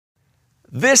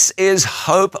This is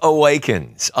Hope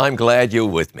Awakens. I'm glad you're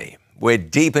with me. We're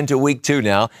deep into week 2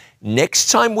 now.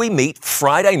 Next time we meet,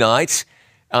 Friday night,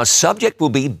 our subject will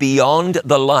be Beyond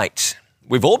the Light.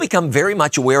 We've all become very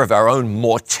much aware of our own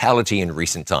mortality in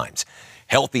recent times.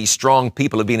 Healthy, strong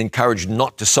people have been encouraged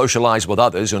not to socialize with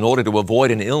others in order to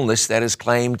avoid an illness that has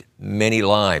claimed many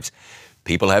lives.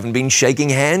 People haven't been shaking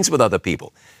hands with other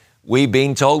people. We've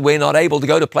been told we're not able to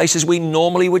go to places we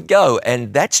normally would go,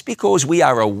 and that's because we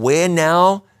are aware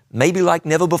now, maybe like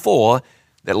never before,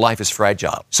 that life is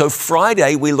fragile. So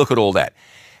Friday, we look at all that.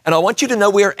 And I want you to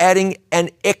know we're adding an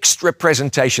extra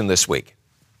presentation this week.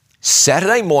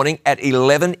 Saturday morning at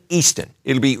 11 Eastern.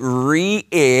 It'll be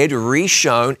re-aired,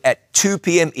 re-shown at 2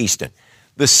 p.m. Eastern.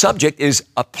 The subject is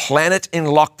A Planet in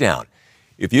Lockdown.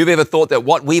 If you've ever thought that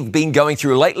what we've been going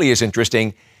through lately is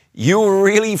interesting, you'll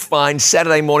really find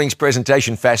Saturday morning's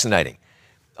presentation fascinating.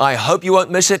 I hope you won't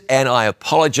miss it, and I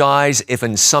apologize if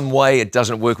in some way it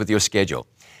doesn't work with your schedule.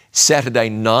 Saturday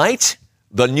night,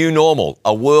 The New Normal,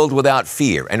 A World Without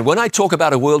Fear. And when I talk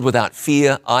about a world without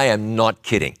fear, I am not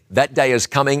kidding. That day is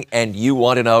coming, and you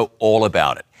want to know all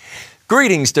about it.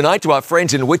 Greetings tonight to our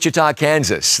friends in Wichita,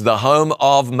 Kansas, the home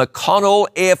of McConnell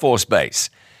Air Force Base.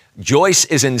 Joyce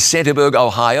is in Centerburg,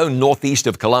 Ohio, northeast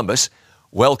of Columbus.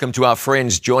 Welcome to our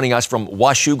friends joining us from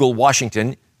Washougal,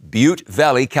 Washington, Butte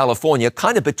Valley, California,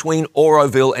 kind of between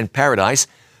Oroville and Paradise,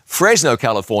 Fresno,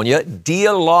 California,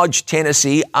 Deer Lodge,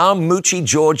 Tennessee, Armuchee,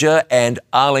 Georgia, and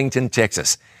Arlington,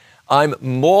 Texas. I'm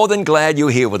more than glad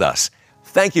you're here with us.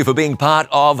 Thank you for being part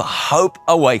of Hope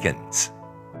Awakens.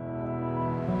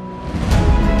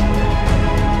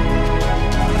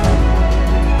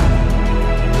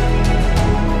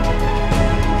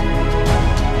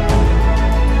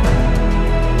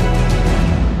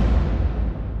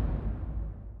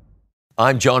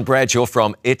 I'm John Bradshaw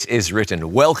from It Is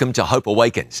Written. Welcome to Hope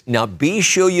Awakens. Now be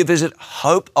sure you visit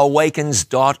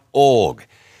hopeawakens.org,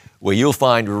 where you'll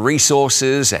find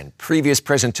resources and previous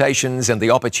presentations and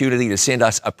the opportunity to send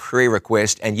us a prayer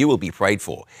request, and you will be prayed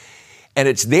for. And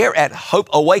it's there at Hope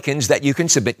Awakens that you can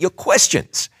submit your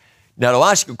questions. Now to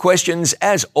ask your questions,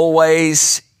 as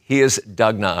always, here's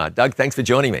Doug Naar. Doug, thanks for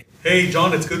joining me. Hey,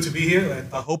 John, it's good to be here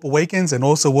at Hope Awakens and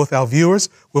also with our viewers.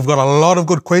 We've got a lot of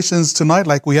good questions tonight,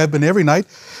 like we have been every night.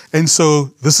 And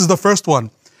so this is the first one.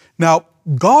 Now,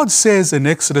 God says in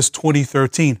Exodus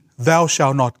 20:13, "Thou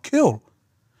shalt not kill,"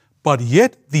 but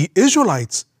yet the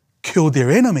Israelites killed their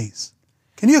enemies.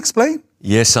 Can you explain?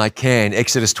 Yes, I can.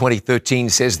 Exodus 20:13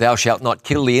 says, "Thou shalt not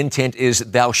kill." The intent is,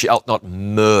 "Thou shalt not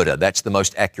murder." That's the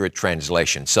most accurate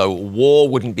translation. So war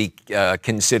wouldn't be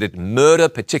considered murder,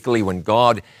 particularly when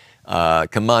God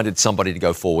commanded somebody to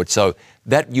go forward. So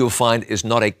that you'll find is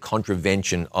not a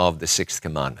contravention of the 6th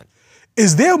commandment.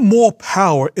 Is there more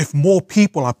power if more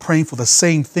people are praying for the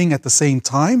same thing at the same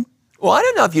time? Well, I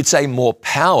don't know if you'd say more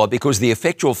power, because the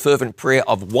effectual fervent prayer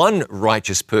of one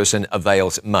righteous person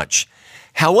avails much.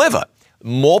 However,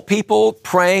 more people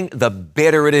praying, the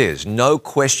better it is. No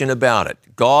question about it.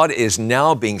 God is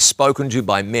now being spoken to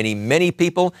by many, many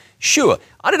people. Sure,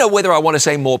 I don't know whether I want to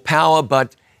say more power,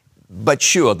 but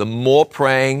sure, the more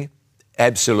praying,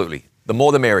 absolutely. The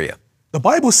more the merrier. The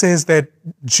Bible says that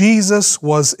Jesus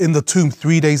was in the tomb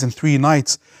 3 days and 3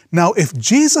 nights. Now, if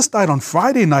Jesus died on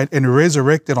Friday night and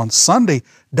resurrected on Sunday,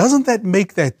 doesn't that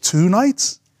make that 2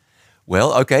 nights?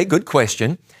 Well, okay, good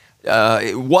question.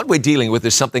 What we're dealing with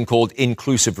is something called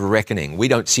inclusive reckoning. We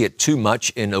don't see it too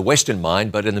much in a Western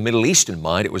mind, but in the Middle Eastern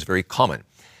mind, it was very common.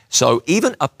 So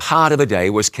even a part of a day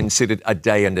was considered a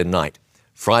day and a night.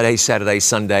 Friday, Saturday,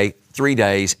 Sunday, 3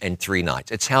 days and 3 nights.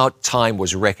 It's how time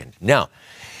was reckoned. Now,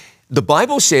 the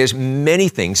Bible says many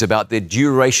things about the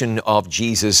duration of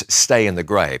Jesus' stay in the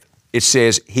grave. It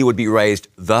says he would be raised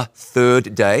the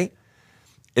 3rd day.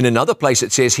 In another place,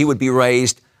 it says he would be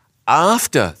raised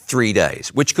after 3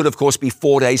 days, which could, of course, be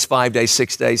 4 days, 5 days,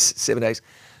 6 days, 7 days.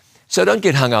 So don't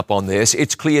get hung up on this.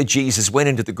 It's clear Jesus went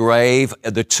into the grave,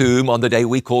 the tomb, on the day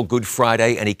we call Good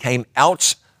Friday, and he came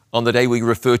out on the day we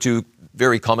refer to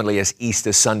very commonly as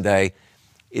Easter Sunday.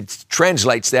 It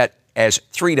translates that as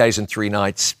 3 days and 3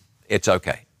 nights. It's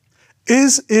okay.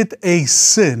 Is it a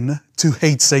sin to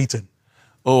hate Satan?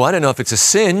 Oh, I don't know if it's a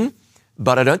sin,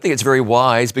 but I don't think it's very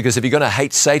wise, because if you're going to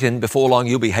hate Satan, before long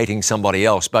you'll be hating somebody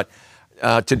else. But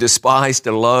to despise,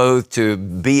 to loathe, to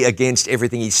be against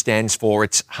everything he stands for,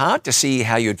 it's hard to see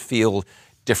how you'd feel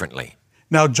differently.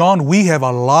 Now, John, we have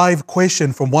a live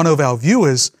question from one of our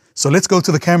viewers, so let's go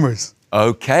to the cameras.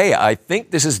 Okay, I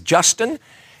think this is Justin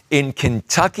in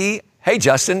Kentucky. Hey,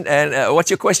 Justin, and what's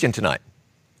your question tonight?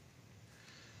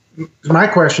 My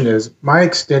question is, my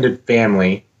extended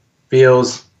family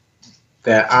feels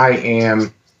that I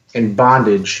am in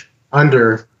bondage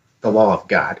under the law of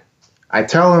God. I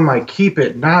tell him I keep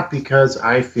it not because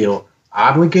I feel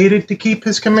obligated to keep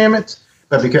his commandments,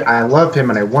 but because I love him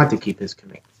and I want to keep his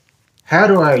commandments. How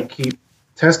do I keep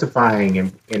testifying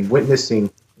and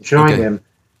witnessing and showing him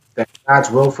that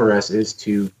God's will for us is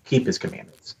to keep his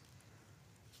commandments?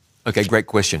 Okay, great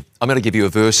question. I'm going to give you a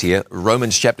verse here,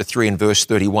 Romans chapter 3 and verse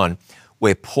 31,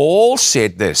 where Paul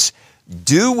said this,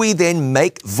 "Do we then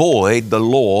make void the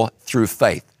law through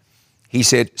faith?" He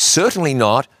said, "Certainly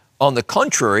not. On the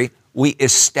contrary, we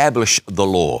establish the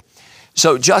law."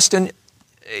 So, Justin,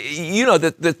 you know,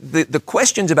 the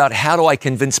questions about how do I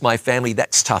convince my family,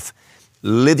 that's tough.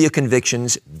 Live your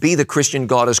convictions, be the Christian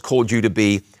God has called you to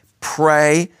be,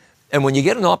 pray, and when you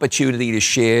get an opportunity to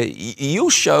share, you'll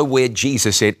show where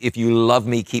Jesus said, "If you love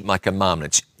me, keep my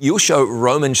commandments." You'll show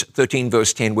Romans 13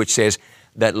 verse 10, which says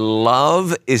that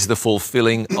love is the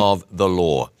fulfilling of the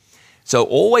law. So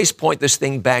always point this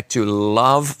thing back to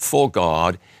love for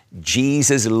God,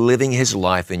 Jesus living his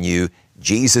life in you,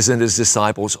 Jesus and his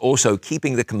disciples also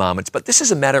keeping the commandments. But this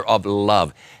is a matter of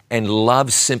love, and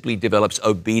love simply develops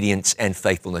obedience and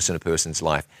faithfulness in a person's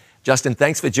life. Justin,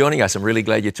 thanks for joining us. I'm really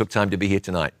glad you took time to be here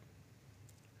tonight.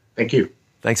 Thank you.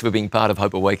 Thanks for being part of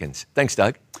Hope Awakens. Thanks,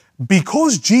 Doug.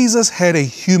 Because Jesus had a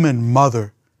human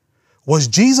mother, was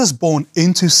Jesus born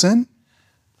into sin?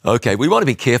 Okay, we want to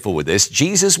be careful with this.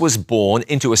 Jesus was born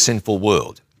into a sinful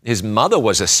world. His mother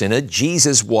was a sinner.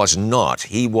 Jesus was not.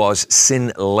 He was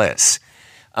sinless.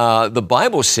 The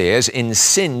Bible says, "In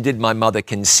sin did my mother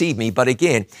conceive me." But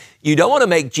again, you don't want to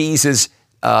make Jesus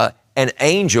an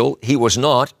angel. He was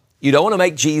not. You don't want to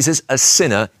make Jesus a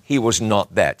sinner. He was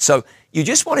not that. So you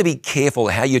just want to be careful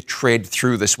how you tread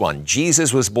through this one.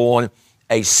 Jesus was born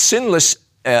a sinless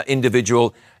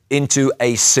individual into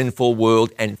a sinful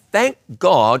world. And thank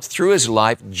God, through his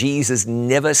life, Jesus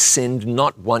never sinned,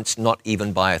 not once, not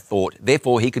even by a thought.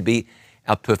 Therefore, he could be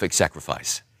our perfect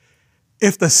sacrifice.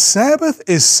 If the Sabbath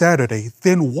is Saturday,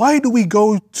 then why do we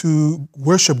go to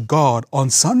worship God on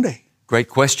Sunday? Great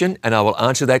question, and I will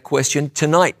answer that question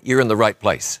tonight. You're in the right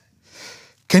place.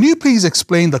 Can you please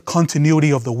explain the continuity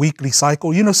of the weekly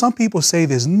cycle? You know, some people say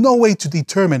there's no way to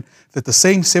determine that the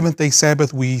same seventh-day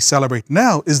Sabbath we celebrate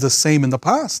now is the same in the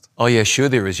past. Oh, yeah, sure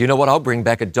there is. You know what? I'll bring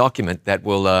back a document that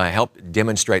will help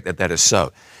demonstrate that that is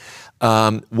so.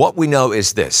 What we know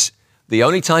is this. The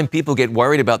only time people get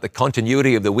worried about the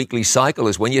continuity of the weekly cycle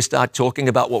is when you start talking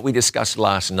about what we discussed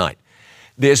last night.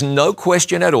 There's no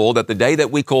question at all that the day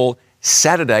that we call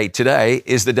Saturday today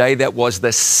is the day that was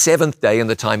the seventh day in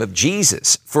the time of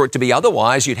Jesus. For it to be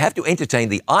otherwise, you'd have to entertain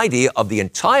the idea of the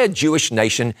entire Jewish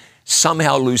nation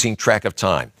somehow losing track of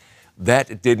time.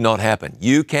 That did not happen.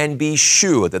 You can be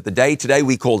sure that the day today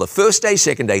we call the first day,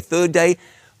 second day, third day,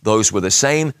 those were the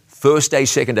same first day,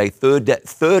 second day,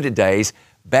 third days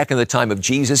back in the time of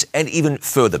Jesus and even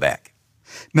further back.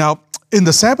 Now, in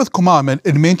the Sabbath commandment,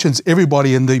 it mentions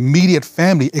everybody in the immediate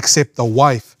family except the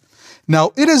wife.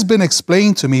 Now, it has been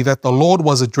explained to me that the Lord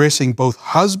was addressing both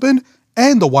husband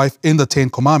and the wife in the 10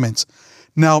 Commandments.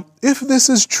 Now, if this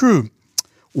is true,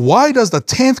 why does the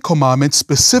 10th commandment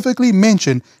specifically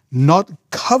mention not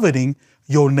coveting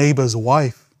your neighbor's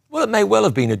wife? Well, it may well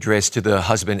have been addressed to the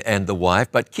husband and the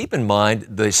wife, but keep in mind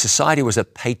the society was a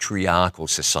patriarchal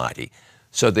society.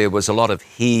 So there was a lot of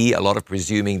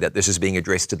presuming that this is being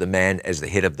addressed to the man as the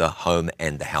head of the home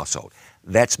and the household.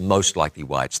 That's most likely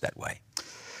why it's that way.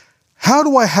 How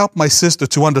do I help my sister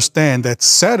to understand that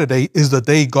Saturday is the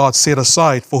day God set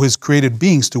aside for his created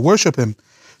beings to worship him?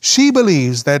 She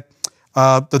believes that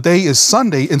the day is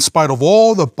Sunday in spite of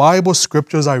all the Bible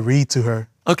scriptures I read to her.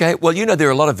 Okay, well, you know, there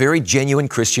are a lot of very genuine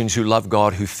Christians who love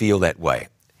God who feel that way.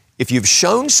 If you've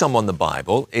shown someone the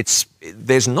Bible,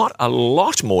 there's not a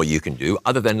lot more you can do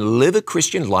other than live a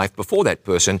Christian life before that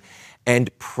person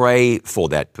and pray for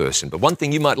that person. But one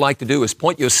thing you might like to do is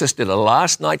point your sister to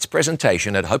last night's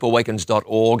presentation at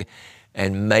hopeawakens.org,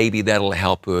 and maybe that'll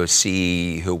help her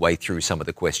see her way through some of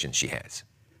the questions she has.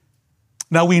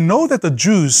 Now, we know that the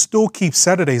Jews still keep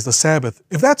Saturdays the Sabbath.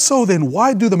 If that's so, then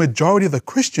why do the majority of the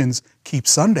Christians keep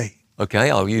Sunday? Okay,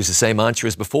 I'll use the same answer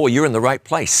as before. You're in the right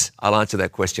place. I'll answer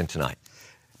that question tonight.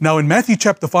 Now, in Matthew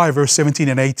chapter 5, verse 17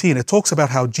 and 18, it talks about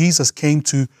how Jesus came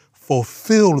to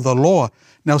fulfill the law.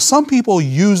 Now, some people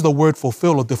use the word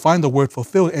fulfill or define the word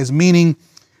fulfill as meaning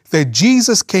that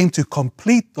Jesus came to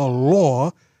complete the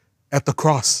law at the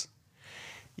cross.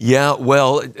 Yeah,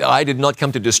 well, I did not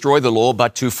come to destroy the law,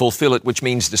 but to fulfill it, which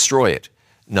means destroy it.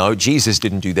 No, Jesus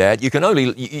didn't do that.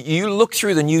 You look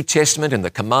through the New Testament and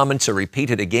the commandments are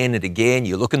repeated again and again.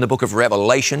 You look in the book of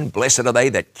Revelation, blessed are they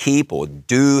that keep or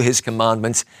do his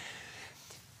commandments.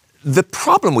 The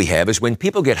problem we have is when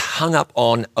people get hung up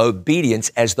on obedience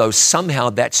as though somehow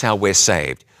that's how we're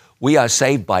saved. We are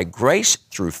saved by grace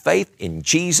through faith in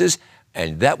Jesus,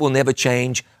 and that will never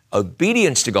change.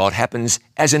 Obedience to God happens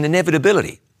as an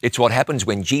inevitability. It's what happens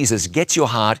when Jesus gets your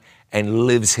heart and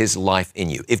lives his life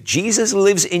in you. If Jesus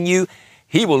lives in you,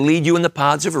 he will lead you in the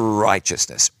paths of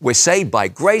righteousness. We're saved by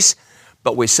grace,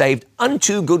 but we're saved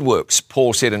unto good works,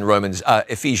 Paul said in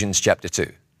Ephesians chapter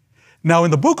 2. Now, in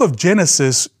the book of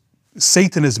Genesis,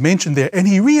 Satan is mentioned there, and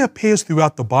he reappears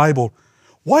throughout the Bible.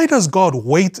 Why does God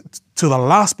wait to the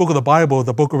last book of the Bible,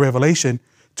 the book of Revelation,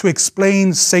 to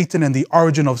explain Satan and the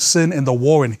origin of sin and the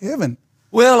war in heaven?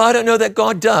 Well, I don't know that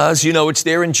God does. You know, it's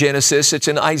there in Genesis, it's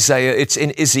in Isaiah, it's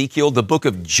in Ezekiel. The book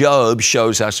of Job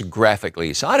shows us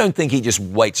graphically. So I don't think he just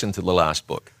waits until the last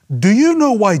book. Do you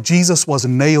know why Jesus was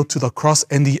nailed to the cross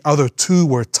and the other two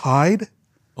were tied?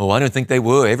 Oh, I don't think they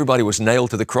were. Everybody was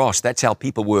nailed to the cross. That's how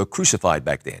people were crucified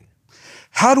back then.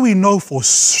 How do we know for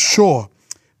sure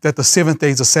that the seventh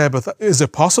day is a Sabbath? Is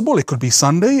it possible? It could be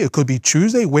Sunday, it could be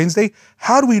Tuesday, Wednesday.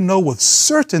 How do we know with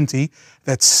certainty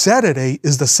that Saturday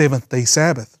is the seventh day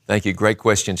Sabbath? Thank you. Great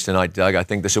questions tonight, Doug. I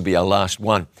think this will be our last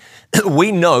one.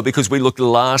 We know because we looked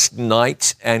last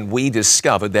night and we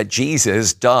discovered that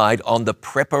Jesus died on the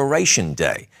preparation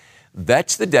day.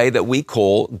 That's the day that we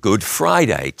call Good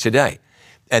Friday today.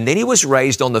 And then he was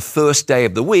raised on the first day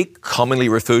of the week, commonly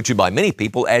referred to by many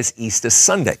people as Easter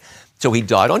Sunday. So he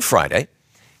died on Friday.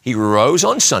 He rose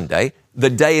on Sunday. The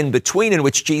day in between in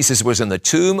which Jesus was in the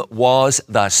tomb was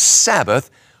the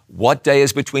Sabbath. What day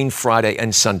is between Friday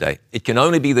and Sunday? It can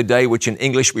only be the day which in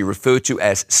English we refer to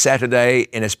as Saturday,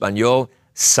 in Espanol,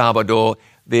 Sábado.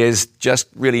 There's just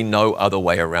really no other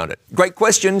way around it. Great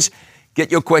questions.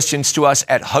 Get your questions to us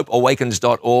at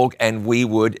hopeawakens.org, and we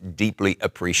would deeply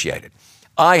appreciate it.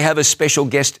 I have a special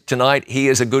guest tonight. He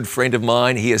is a good friend of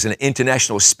mine. He is an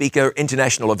international speaker,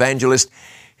 international evangelist.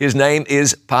 His name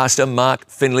is Pastor Mark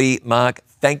Finley. Mark,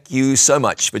 thank you so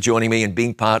much for joining me and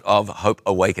being part of Hope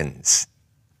Awakens.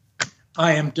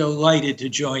 I am delighted to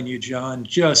join you, John.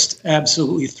 Just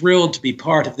absolutely thrilled to be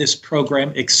part of this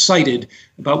program, excited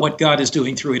about what God is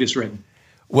doing through It Is Written.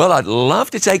 Well, I'd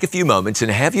love to take a few moments and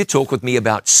have you talk with me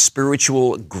about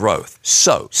spiritual growth.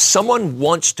 So, someone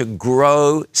wants to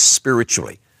grow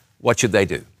spiritually. What should they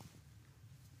do?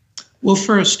 Well,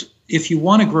 first, if you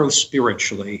want to grow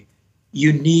spiritually,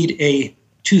 you need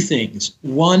two things.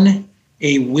 One,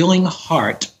 a willing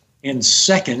heart, and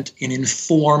second, an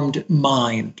informed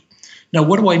mind. Now,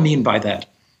 what do I mean by that?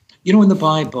 You know, in the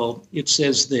Bible, it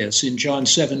says this in John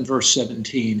 7, verse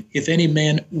 17, if any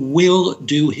man will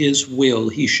do his will,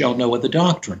 he shall know of the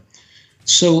doctrine.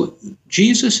 So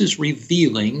Jesus is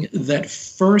revealing that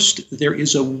first there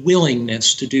is a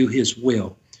willingness to do his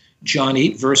will. John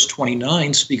 8, verse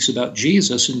 29 speaks about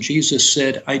Jesus, and Jesus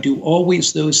said, I do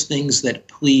always those things that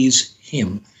please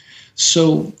him.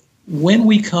 So when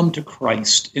we come to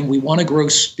Christ and we want to grow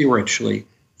spiritually,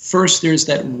 first, there's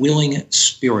that willing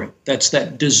spirit. That's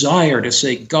that desire to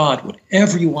say, God,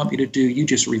 whatever you want me to do, you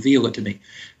just reveal it to me.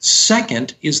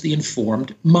 Second is the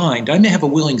informed mind. I may have a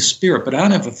willing spirit, but I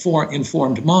don't have an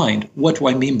informed mind. What do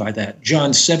I mean by that?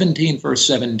 John 17, verse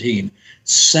 17,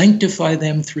 sanctify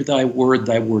them through thy word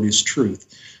is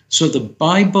truth. So the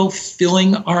Bible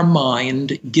filling our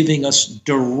mind, giving us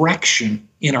direction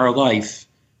in our life,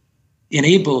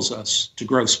 enables us to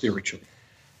grow spiritually.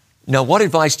 Now, what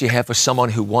advice do you have for someone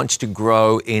who wants to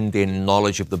grow in their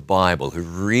knowledge of the Bible, who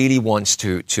really wants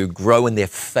to grow in their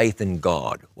faith in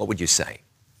God? What would you say?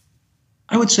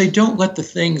 I would say don't let the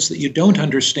things that you don't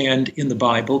understand in the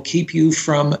Bible keep you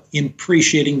from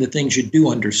appreciating the things you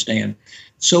do understand.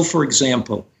 So, for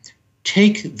example,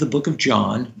 take the book of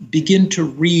John, begin to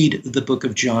read the book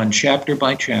of John chapter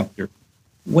by chapter.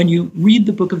 When you read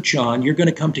the book of John, you're going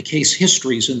to come to case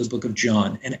histories in the book of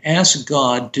John and ask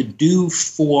God to do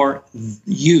for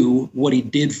you what he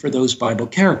did for those Bible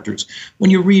characters.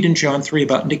 When you read in John 3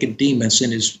 about Nicodemus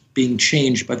and his being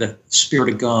changed by the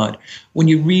Spirit of God, when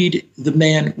you read the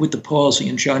man with the palsy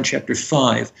in John chapter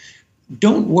 5,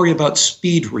 don't worry about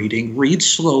speed reading. Read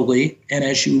slowly, and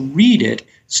as you read it,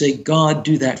 say, God,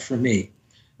 do that for me.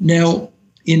 Now,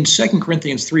 in 2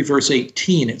 Corinthians 3, verse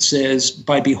 18, it says,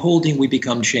 by beholding, we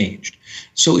become changed.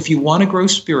 So if you want to grow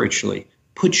spiritually,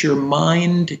 put your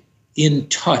mind in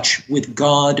touch with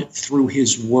God through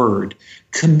his word.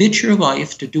 Commit your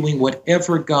life to doing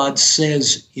whatever God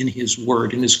says in his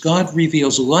word. And as God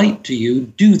reveals light to you,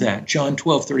 do that. John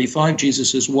 12:35,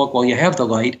 Jesus says, walk while you have the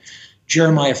light.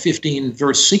 Jeremiah 15,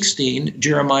 verse 16,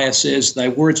 Jeremiah says, thy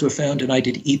words were found and I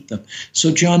did eat them.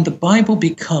 So, John, the Bible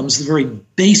becomes the very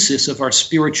basis of our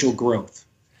spiritual growth.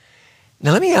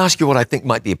 Now, let me ask you what I think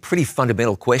might be a pretty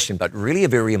fundamental question, but really a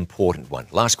very important one.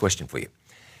 Last question for you.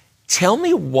 Tell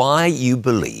me why you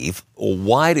believe or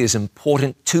why it is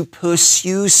important to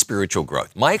pursue spiritual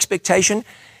growth. My expectation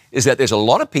is that there's a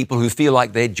lot of people who feel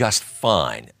like they're just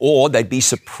fine, or they'd be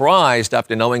surprised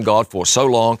after knowing God for so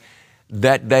long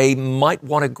that they might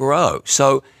want to grow.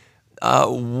 So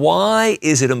why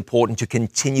is it important to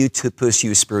continue to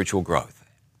pursue spiritual growth?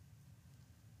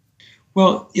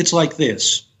 Well, it's like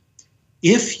this.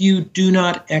 If you do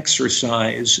not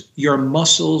exercise, your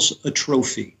muscles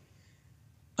atrophy.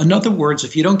 In other words,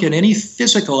 if you don't get any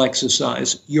physical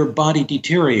exercise, your body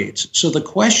deteriorates. So the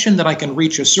question that I can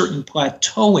reach a certain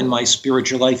plateau in my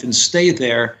spiritual life and stay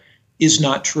there is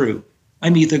not true.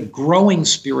 I'm either growing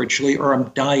spiritually or I'm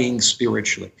dying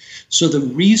spiritually. So the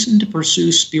reason to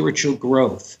pursue spiritual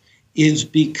growth is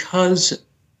because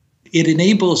it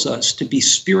enables us to be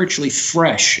spiritually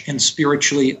fresh and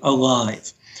spiritually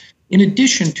alive. In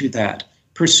addition to that,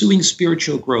 pursuing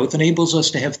spiritual growth enables us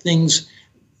to have things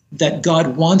that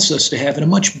God wants us to have in a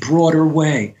much broader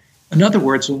way. In other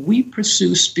words, when we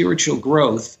pursue spiritual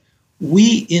growth,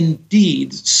 we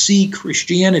indeed see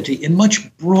Christianity in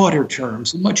much broader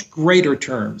terms, in much greater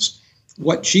terms.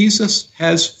 What Jesus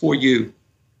has for you,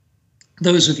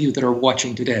 those of you that are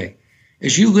watching today,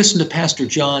 as you listen to Pastor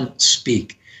John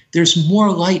speak, there's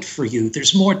more light for you.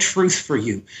 There's more truth for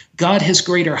you. God has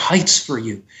greater heights for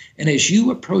you. And as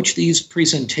you approach these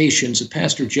presentations of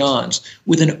Pastor John's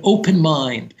with an open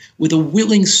mind, with a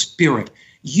willing spirit,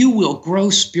 you will grow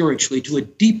spiritually to a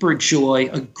deeper joy,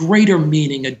 a greater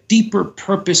meaning, a deeper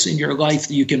purpose in your life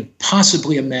than you can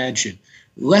possibly imagine.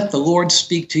 Let the Lord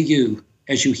speak to you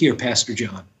as you hear Pastor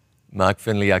John. Mark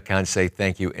Finley, I can't say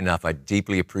thank you enough. I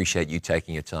deeply appreciate you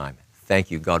taking your time.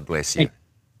 Thank you. God bless you.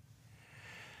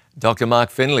 Dr. Mark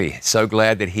Finley, so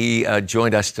glad that he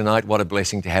joined us tonight. What a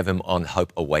blessing to have him on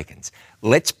Hope Awakens.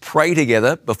 Let's pray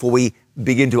together before we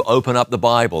begin to open up the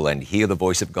Bible and hear the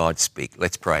voice of God speak.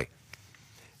 Let's pray.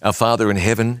 Our Father in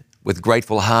heaven, with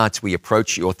grateful hearts, we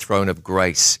approach your throne of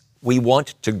grace. We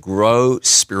want to grow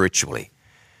spiritually.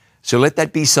 So let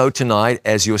that be so tonight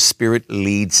as your Spirit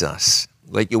leads us.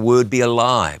 Let your word be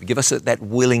alive. Give us that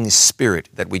willing spirit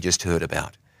that we just heard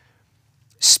about.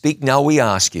 Speak now, we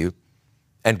ask you.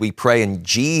 And we pray in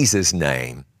Jesus'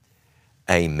 name,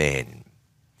 amen.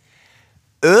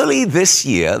 Early this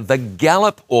year, the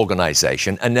Gallup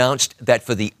organization announced that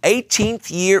for the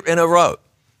 18th year in a row,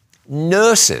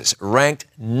 nurses ranked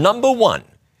 #1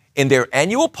 in their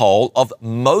annual poll of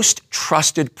most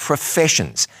trusted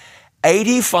professions.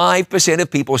 85%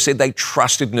 of people said they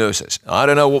trusted nurses. I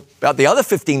don't know about the other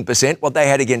 15%, what they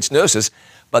had against nurses,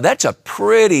 but that's a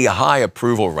pretty high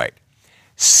approval rate.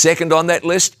 Second on that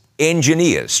list,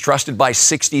 engineers, trusted by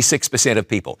 66% of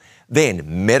people. Then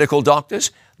medical doctors,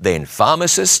 then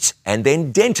pharmacists, and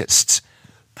then dentists.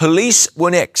 Police were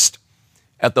next.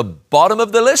 At the bottom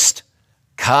of the list,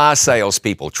 car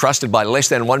salespeople, trusted by less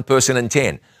than 1 person in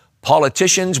 10.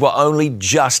 Politicians were only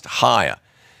just higher.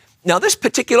 Now, this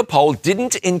particular poll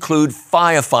didn't include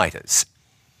firefighters.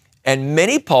 And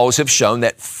many polls have shown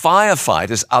that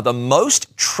firefighters are the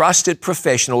most trusted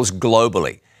professionals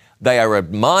globally. They are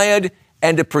admired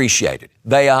and appreciated.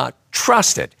 They are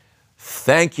trusted.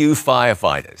 Thank you,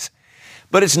 firefighters.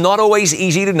 But it's not always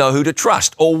easy to know who to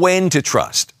trust or when to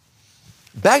trust.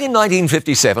 Back in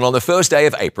 1957, on the first day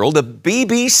of April, the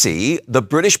BBC, the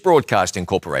British Broadcasting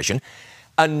Corporation,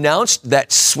 announced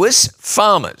that Swiss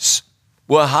farmers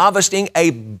were harvesting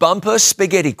a bumper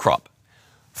spaghetti crop.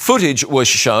 Footage was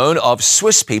shown of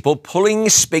Swiss people pulling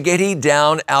spaghetti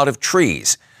down out of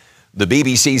trees. The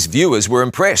BBC's viewers were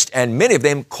impressed, and many of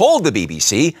them called the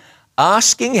BBC,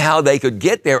 asking how they could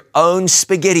get their own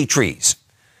spaghetti trees.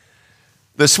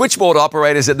 The switchboard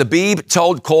operators at the Beeb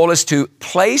told callers to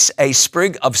place a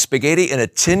sprig of spaghetti in a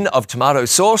tin of tomato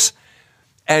sauce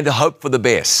and hope for the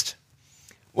best.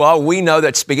 While we know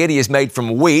that spaghetti is made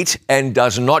from wheat and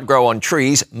does not grow on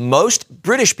trees, most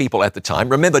British people at the time,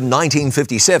 remember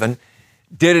 1957,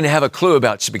 didn't have a clue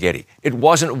about spaghetti. It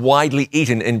wasn't widely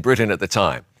eaten in Britain at the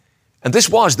time. And this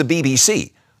was the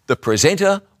BBC. The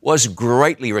presenter was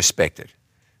greatly respected.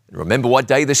 And remember what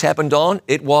day this happened on?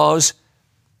 It was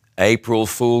April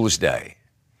Fool's Day.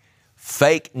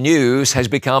 Fake news has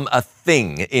become a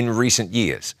thing in recent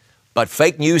years, but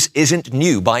fake news isn't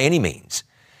new by any means.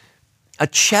 A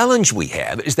challenge we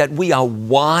have is that we are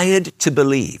wired to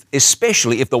believe,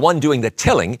 especially if the one doing the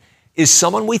telling is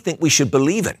someone we think we should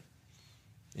believe in.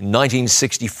 In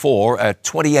 1964, a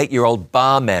 28-year-old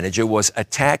bar manager was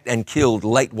attacked and killed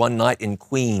late one night in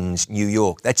Queens, New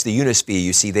York. That's the Unisphere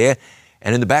you see there,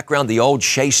 and in the background, the old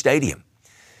Shea Stadium.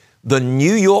 The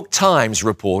New York Times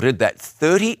reported that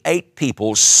 38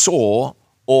 people saw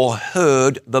or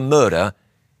heard the murder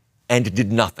and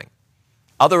did nothing.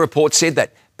 Other reports said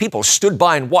that people stood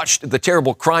by and watched the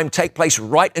terrible crime take place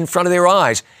right in front of their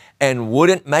eyes and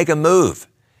wouldn't make a move.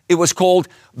 It was called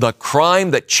the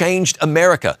crime that changed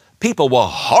America. People were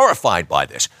horrified by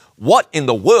this. What in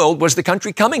the world was the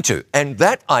country coming to? And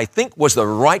that, I think, was the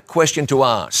right question to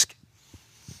ask.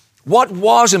 What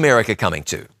was America coming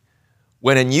to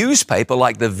when a newspaper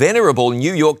like the venerable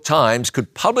New York Times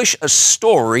could publish a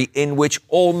story in which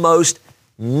almost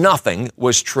nothing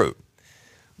was true?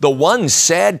 The one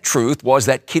sad truth was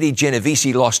that Kitty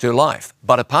Genovese lost her life.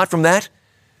 But apart from that,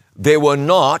 there were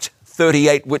not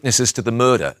 38 witnesses to the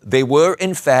murder. There were,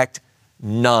 in fact,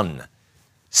 none.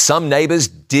 Some neighbors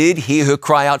did hear her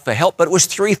cry out for help, but it was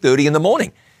 3:30 in the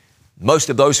morning. Most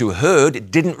of those who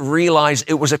heard didn't realize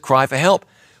it was a cry for help.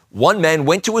 One man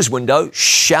went to his window,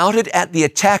 shouted at the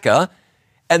attacker,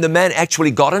 and the man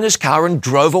actually got in his car and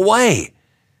drove away.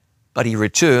 But he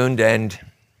returned and,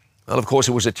 well, of course,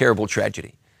 it was a terrible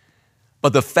tragedy.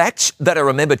 But the facts that are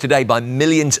remembered today by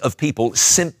millions of people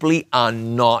simply are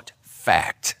not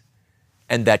fact.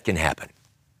 And that can happen.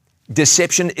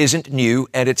 Deception isn't new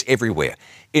and it's everywhere.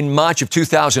 In March of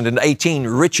 2018,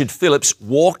 Richard Phillips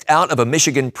walked out of a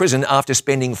Michigan prison after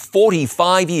spending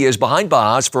 45 years behind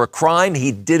bars for a crime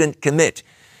he didn't commit.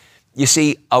 You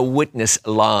see, a witness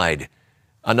lied.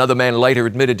 Another man later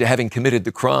admitted to having committed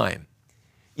the crime.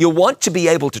 You want to be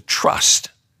able to trust.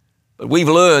 But we've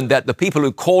learned that the people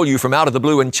who call you from out of the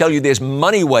blue and tell you there's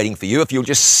money waiting for you if you'll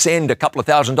just send a couple of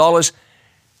 $1,000s,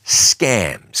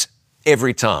 scams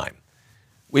every time.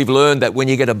 We've learned that when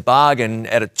you get a bargain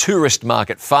at a tourist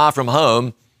market far from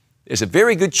home, there's a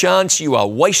very good chance you are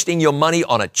wasting your money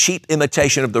on a cheap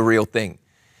imitation of the real thing.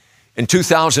 In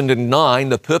 2009,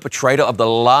 the perpetrator of the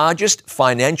largest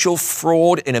financial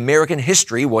fraud in American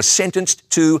history was sentenced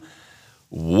to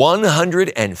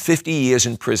 150 years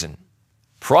in prison.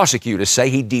 Prosecutors say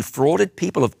he defrauded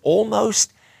people of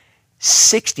almost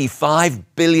 $65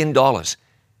 billion.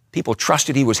 People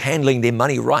trusted he was handling their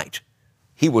money right.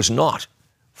 He was not.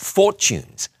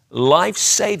 Fortunes, life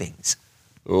savings,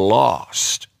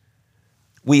 lost.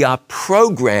 We are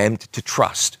programmed to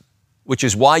trust, which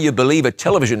is why you believe a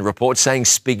television report saying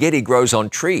spaghetti grows on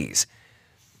trees.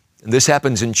 And this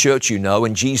happens in church, you know,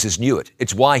 and Jesus knew it.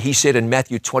 It's why he said in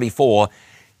Matthew 24,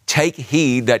 "Take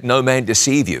heed that no man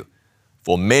deceive you.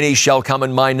 For many shall come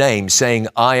in my name, saying,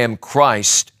 I am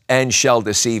Christ, and shall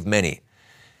deceive many."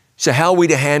 So how are we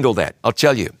to handle that? I'll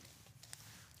tell you.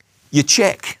 You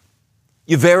check.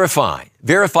 You verify.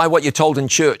 Verify what you're told in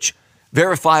church.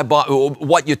 Verify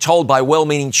what you're told by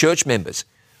well-meaning church members.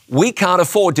 We can't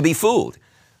afford to be fooled.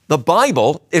 The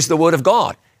Bible is the Word of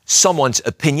God. Someone's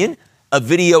opinion, a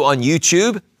video on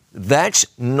YouTube, that's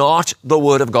not the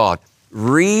Word of God.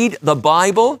 Read the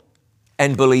Bible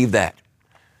and believe that.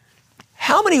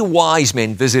 How many wise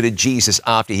men visited Jesus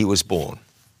after he was born?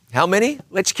 How many?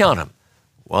 Let's count them.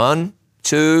 1,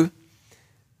 2.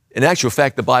 In actual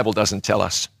fact, the Bible doesn't tell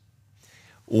us.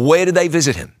 Where did they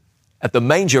visit him? At the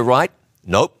manger, right?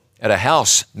 Nope. At a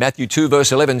house. Matthew 2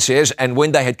 verse 11 says, "And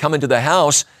when they had come into the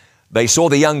house, they saw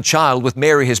the young child with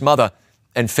Mary his mother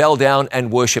and fell down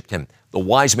and worshipped him." The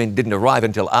wise men didn't arrive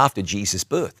until after Jesus'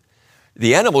 birth.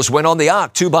 The animals went on the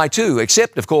ark 2 by 2,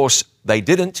 except, of course, they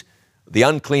didn't. The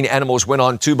unclean animals went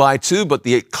on 2 by 2, but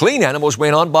the clean animals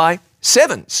went on by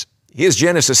 7s. Here's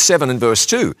Genesis 7 and verse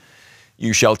 2.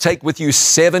 "You shall take with you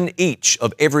 7 each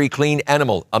of every clean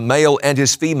animal, a male and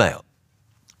his female.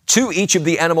 2 each of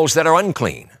the animals that are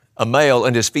unclean, a male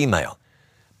and his female."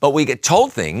 But we get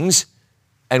told things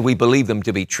and we believe them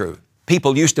to be true.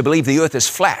 People used to believe the earth is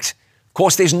flat. Of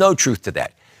course, there's no truth to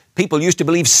that. People used to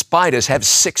believe spiders have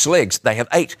 6 legs. They have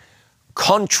 8.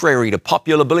 Contrary to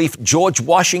popular belief, George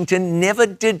Washington never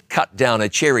did cut down a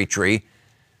cherry tree,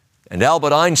 and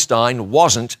Albert Einstein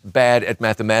wasn't bad at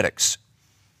mathematics.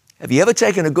 Have you ever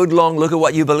taken a good long look at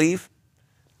what you believe?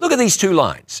 Look at these 2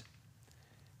 lines.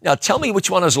 Now tell me which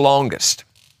one is longest.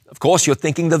 Of course, you're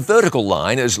thinking the vertical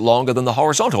line is longer than the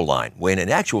horizontal line, when in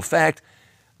actual fact,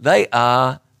 they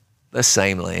are the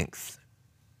same length.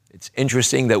 It's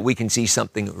interesting that we can see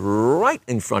something right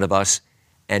in front of us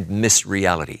and miss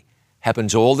reality.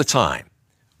 Happens all the time.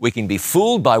 We can be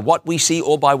fooled by what we see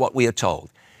or by what we are told.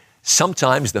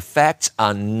 Sometimes the facts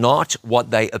are not what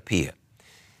they appear.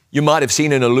 You might have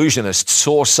seen an illusionist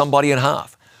saw somebody in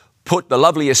half, put the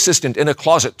lovely assistant in a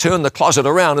closet, turn the closet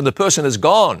around, and the person is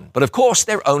gone. But of course,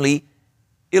 they're only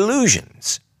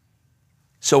illusions.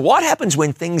 So what happens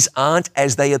when things aren't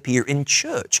as they appear in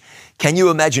church? Can you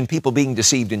imagine people being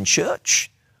deceived in church?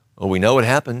 Well, we know what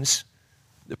happens.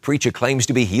 The preacher claims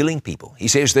to be healing people. He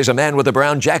says there's a man with a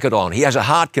brown jacket on. He has a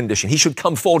heart condition. He should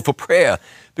come forward for prayer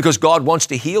because God wants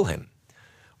to heal him.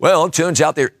 Well, it turns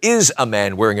out there is a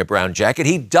man wearing a brown jacket.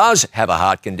 He does have a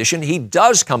heart condition. He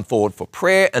does come forward for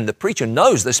prayer, and the preacher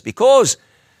knows this because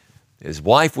his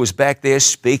wife was back there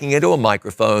speaking into a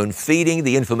microphone, feeding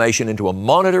the information into a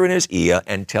monitor in his ear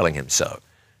and telling him so.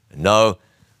 And no,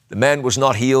 the man was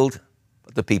not healed,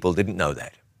 but the people didn't know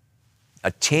that. A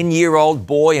 10-year-old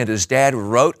boy and his dad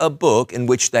wrote a book in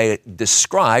which they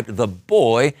described the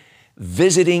boy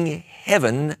visiting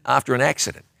heaven after an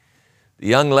accident. The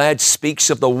young lad speaks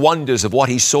of the wonders of what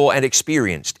he saw and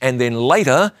experienced. And then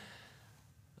later,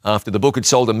 after the book had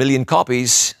sold 1 million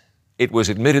copies, it was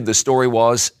admitted the story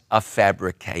was a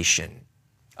fabrication.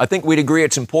 I think we'd agree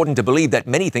it's important to believe that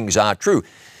many things are true.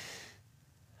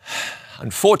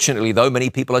 Unfortunately, though, many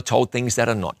people are told things that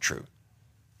are not true.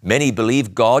 Many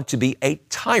believe God to be a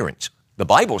tyrant. The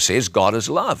Bible says God is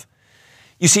love.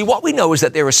 You see, what we know is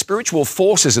that there are spiritual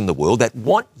forces in the world that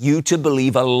want you to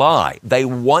believe a lie. They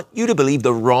want you to believe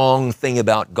the wrong thing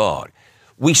about God.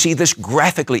 We see this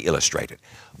graphically illustrated.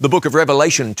 The book of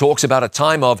Revelation talks about a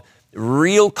time of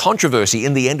real controversy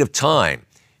in the end of time.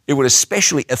 It would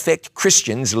especially affect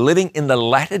Christians living in the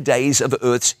latter days of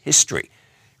Earth's history.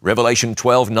 Revelation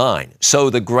 12:9.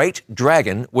 So the great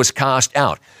dragon was cast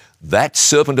out, that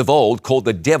serpent of old called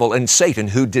the devil and Satan,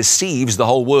 who deceives the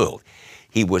whole world.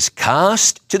 He was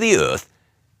cast to the earth,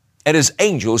 and his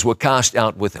angels were cast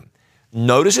out with him.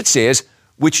 Notice it says,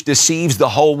 which deceives the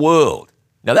whole world.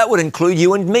 Now that would include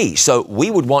you and me, so we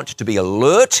would want to be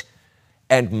alert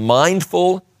and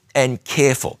mindful and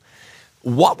careful.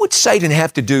 What would Satan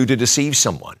have to do to deceive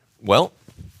someone? Well,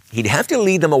 he'd have to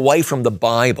lead them away from the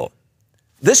Bible.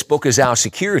 This book is our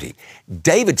security.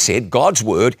 David said God's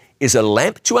word is a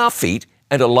lamp to our feet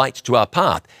and a light to our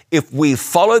path. If we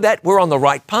follow that, we're on the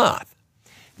right path.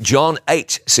 John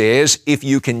 8 says, if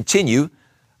you continue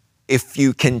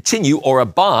or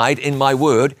abide in my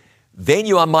word, then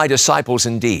you are my disciples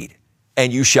indeed,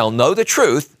 and you shall know the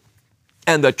truth,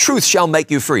 and the truth shall make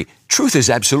you free. Truth is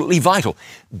absolutely vital.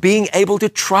 Being able to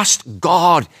trust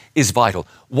God is vital.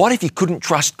 What if you couldn't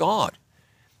trust God?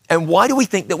 And why do we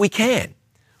think that we can?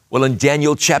 Well, in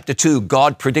Daniel chapter 2,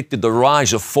 God predicted the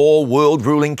rise of 4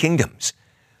 world-ruling kingdoms.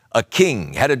 A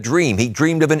king had a dream. He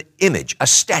dreamed of an image, a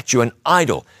statue, an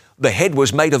idol. The head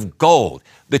was made of gold.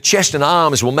 The chest and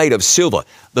arms were made of silver.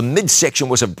 The midsection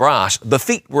was of brass. The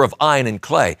feet were of iron and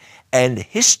clay. And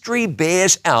history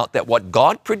bears out that what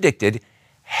God predicted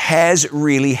has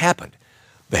really happened.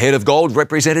 The head of gold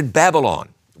represented Babylon.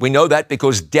 We know that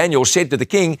because Daniel said to the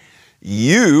king,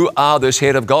 you are this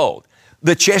head of gold.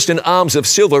 The chest and arms of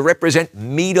silver represent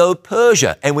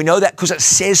Medo-Persia, and we know that because it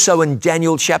says so in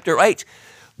Daniel chapter 8.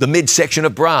 The midsection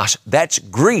of brass, that's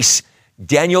Greece.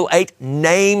 Daniel 8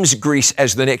 names Greece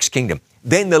as the next kingdom.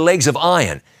 Then the legs of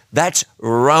iron, that's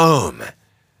Rome.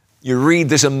 You read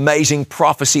this amazing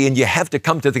prophecy and you have to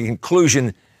come to the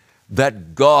conclusion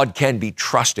that God can be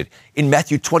trusted. In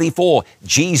Matthew 24,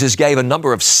 Jesus gave a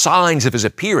number of signs of his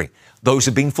appearing. Those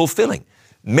have been fulfilling.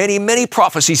 Many, many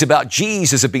prophecies about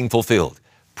Jesus have been fulfilled.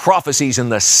 Prophecies in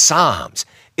the Psalms,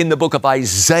 in the book of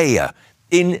Isaiah,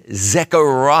 in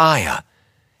Zechariah,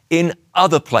 in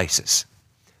other places.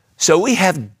 So we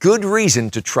have good reason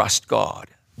to trust God.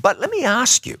 But let me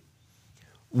ask you,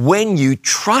 when you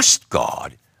trust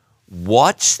God,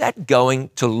 what's that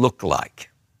going to look like?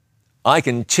 I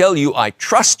can tell you I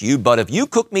trust you, but if you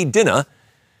cook me dinner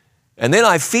and then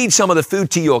I feed some of the food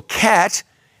to your cat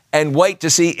and wait to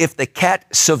see if the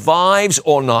cat survives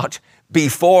or not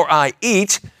before I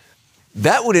eat,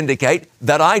 that would indicate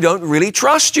that I don't really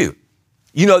trust you.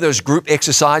 You know those group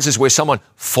exercises where someone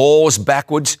falls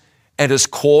backwards and is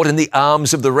caught in the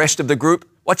arms of the rest of the group?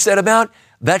 What's that about?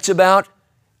 That's about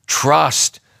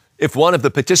trust. If one of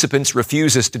the participants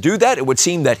refuses to do that, it would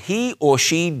seem that he or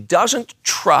she doesn't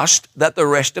trust that the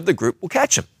rest of the group will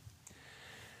catch him.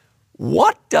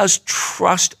 What does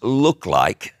trust look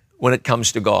like when it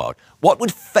comes to God? What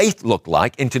would faith look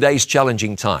like in today's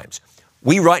challenging times?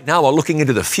 We right now are looking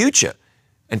into the future,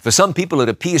 and for some people it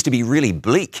appears to be really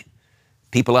bleak.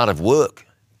 People out of work,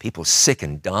 people sick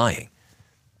and dying,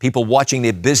 people watching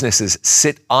their businesses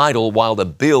sit idle while the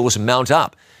bills mount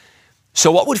up.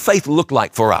 So what would faith look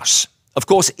like for us? Of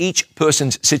course, each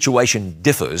person's situation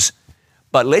differs,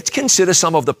 but let's consider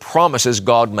some of the promises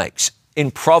God makes.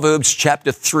 In Proverbs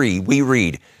chapter 3, we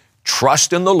read,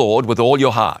 trust in the Lord with all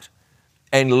your heart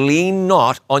and lean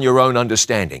not on your own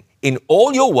understanding. In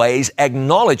all your ways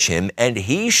acknowledge him, and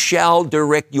he shall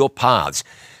direct your paths.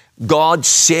 God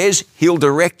says he'll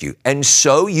direct you, and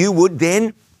so you would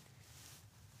then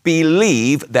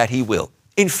believe that he will.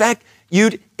 In fact,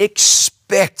 You'd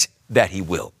expect that he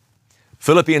will.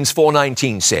 Philippians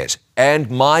 4:19 says, "And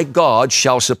my God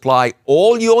shall supply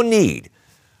all your need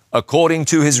according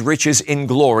to his riches in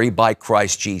glory by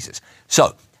Christ Jesus."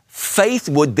 So, faith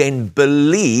would then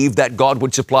believe that God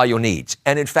would supply your needs.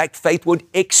 And in fact, faith would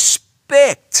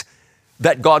expect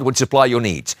that God would supply your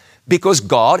needs because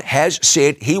God has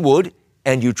said he would,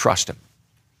 and you trust him.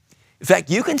 In fact,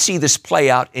 you can see this play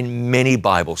out in many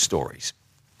Bible stories.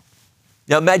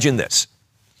 Now imagine this.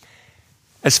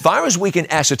 As far as we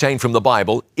can ascertain from the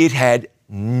Bible, it had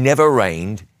never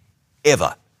rained,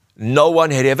 ever. No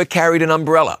one had ever carried an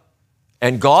umbrella.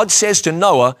 And God says to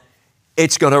Noah,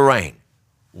 it's going to rain.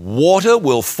 Water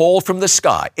will fall from the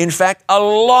sky. In fact, a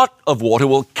lot of water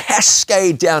will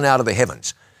cascade down out of the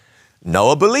heavens.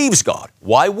 Noah believes God.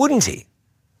 Why wouldn't he?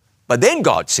 But then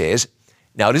God says,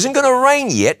 now it isn't going to rain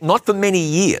yet, not for many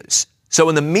years. So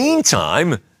in the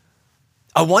meantime,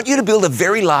 I want you to build a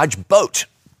very large boat.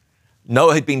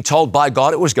 Noah had been told by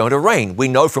God it was going to rain. We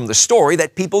know from the story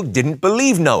that people didn't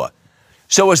believe Noah.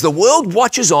 So as the world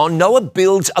watches on, Noah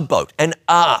builds a boat, an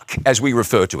ark, as we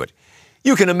refer to it.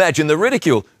 You can imagine the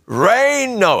ridicule.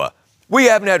 Rain, Noah. We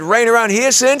haven't had rain around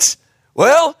here since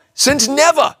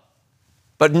never.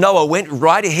 But Noah went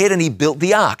right ahead and he built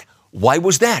the ark. Why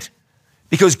was that?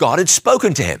 Because God had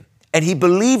spoken to him and he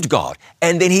believed God.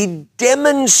 And then he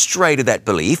demonstrated that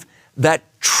belief, that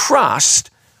trust,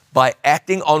 by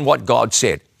acting on what God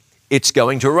said. It's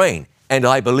going to rain, and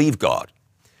I believe God.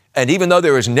 And even though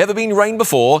there has never been rain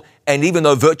before, and even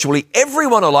though virtually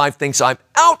everyone alive thinks I'm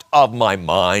out of my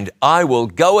mind, I will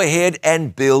go ahead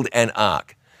and build an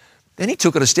ark. Then he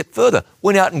took it a step further,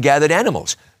 went out and gathered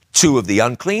animals, 2 of the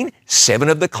unclean, 7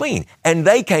 of the clean, and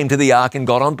they came to the ark and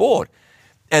got on board.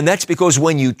 And that's because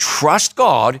when you trust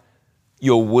God,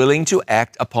 you're willing to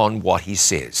act upon what he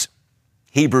says.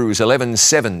 Hebrews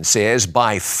 11:7 says,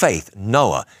 by faith,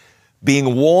 Noah,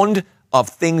 being warned of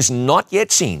things not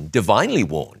yet seen, divinely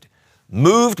warned,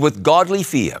 moved with godly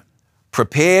fear,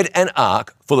 prepared an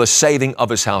ark for the saving of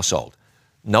his household.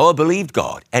 Noah believed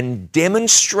God and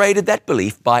demonstrated that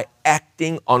belief by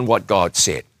acting on what God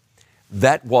said.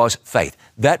 That was faith.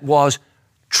 That was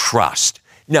trust.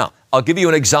 Now, I'll give you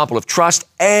an example of trust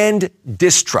and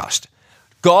distrust.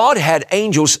 God had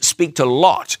angels speak to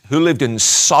Lot, who lived in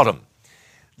Sodom.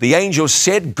 The angels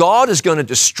said, God is going to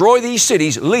destroy these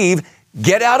cities. Leave,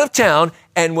 get out of town,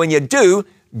 and when you do,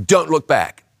 don't look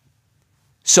back.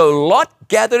 So Lot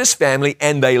gathered his family,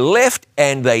 and they left,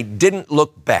 and they didn't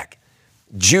look back.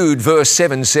 Jude verse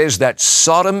 7 says that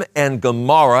Sodom and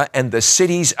Gomorrah and the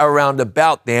cities around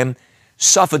about them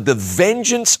suffered the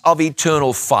vengeance of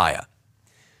eternal fire.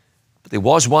 But there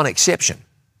was one exception.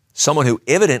 Someone who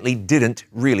evidently didn't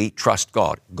really trust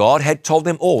God. God had told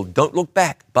them all, don't look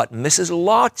back. But Mrs.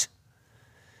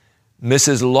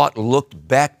 Lot looked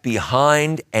back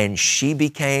behind and she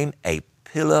became a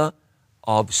pillar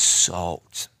of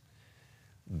salt.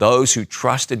 Those who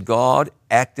trusted God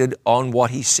acted on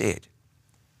what he said.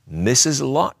 Mrs.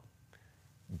 Lot,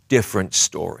 different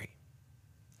story.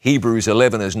 Hebrews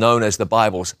 11 is known as the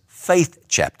Bible's faith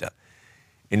chapter.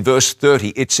 In verse 30,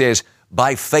 it says,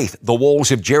 by faith, the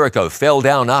walls of Jericho fell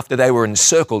down after they were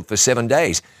encircled for 7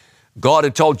 days. God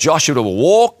had told Joshua to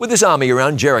walk with his army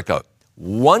around Jericho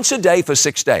once a day for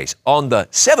 6 days. On the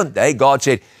 7th day, God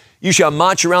said, you shall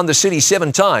march around the city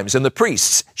 7 times, and the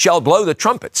priests shall blow the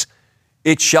trumpets.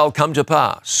 It shall come to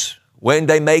pass, when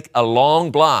they make a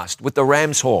long blast with the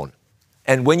ram's horn,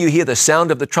 and when you hear the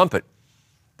sound of the trumpet,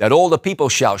 that all the people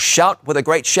shall shout with a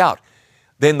great shout.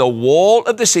 Then the wall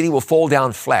of the city will fall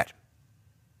down flat,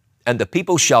 and the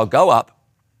people shall go up,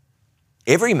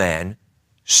 every man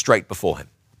straight before him.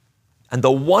 And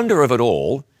the wonder of it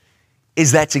all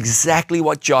is that's exactly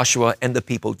what Joshua and the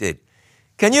people did.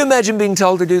 Can you imagine being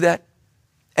told to do that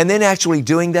and then actually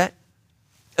doing that?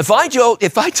 If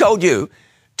I told you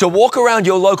to walk around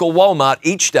your local Walmart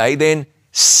each day, then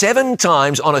 7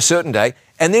 times on a certain day,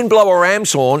 and then blow a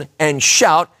ram's horn and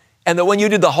shout, and that when you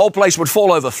did, the whole place would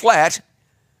fall over flat,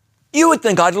 you would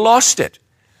think I'd lost it.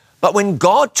 But when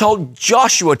God told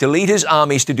Joshua to lead his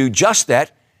armies to do just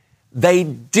that, they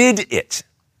did it.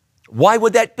 Why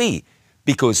would that be?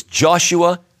 Because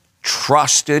Joshua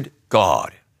trusted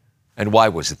God. And why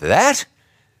was that?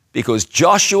 Because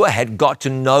Joshua had got to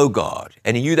know God,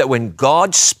 and he knew that when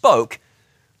God spoke,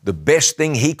 the best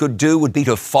thing he could do would be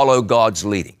to follow God's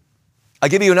leading. I'll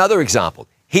give you another example.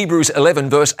 Hebrews 11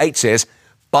 verse 8 says,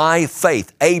 by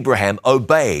faith, Abraham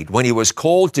obeyed when he was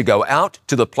called to go out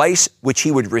to the place which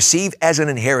he would receive as an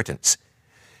inheritance.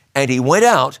 And he went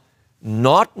out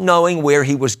not knowing where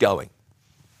he was going.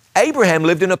 Abraham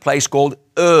lived in a place called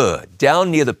Ur,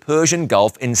 down near the Persian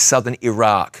Gulf in southern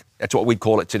Iraq. That's what we'd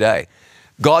call it today.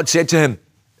 God said to him,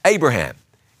 Abraham,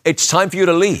 it's time for you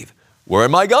to leave. Where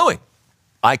am I going?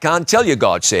 I can't tell you,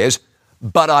 God says,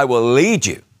 but I will lead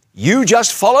you. You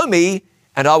just follow me,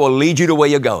 and I will lead you to where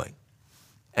you're going.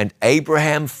 And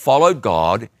Abraham followed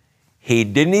God. He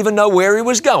didn't even know where he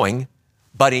was going,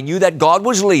 but he knew that God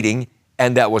was leading,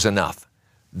 and that was enough.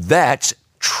 That's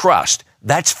trust.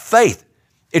 That's faith.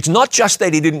 It's not just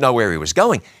that he didn't know where he was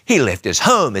going. He left his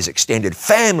home, his extended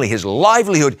family, his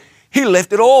livelihood. He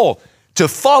left it all to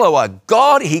follow a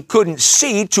God he couldn't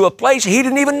see to a place he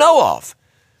didn't even know of.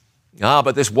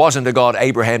 But this wasn't a God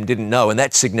Abraham didn't know, and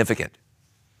that's significant.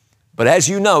 But as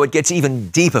you know, it gets even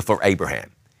deeper for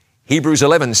Abraham. Hebrews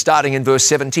 11, starting in verse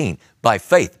 17, by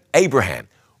faith, Abraham,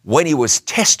 when he was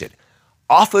tested,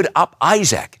 offered up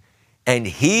Isaac, and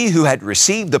he who had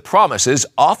received the promises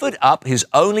offered up his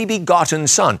only begotten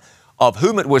son, of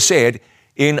whom it was said,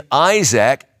 in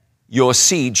Isaac your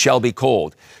seed shall be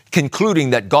called,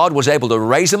 concluding that God was able to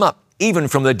raise him up, even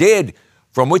from the dead,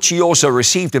 from which he also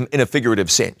received him in a figurative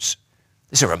sense.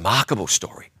 This is a remarkable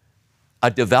story.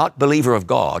 A devout believer of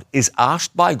God is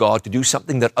asked by God to do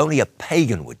something that only a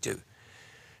pagan would do,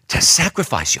 to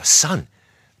sacrifice your son.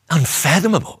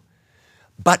 Unfathomable.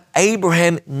 But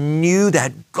Abraham knew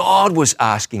that God was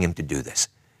asking him to do this.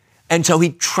 And so he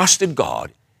trusted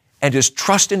God, and his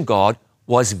trust in God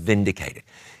was vindicated.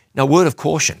 Now, word of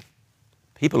caution,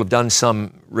 people have done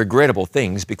some regrettable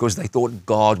things because they thought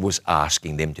God was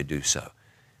asking them to do so.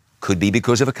 Could be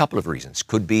because of a couple of reasons.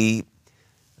 Could be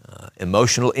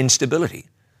emotional instability,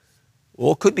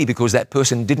 or could be because that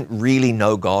person didn't really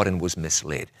know God and was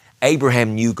misled.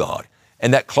 Abraham knew God,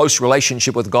 and that close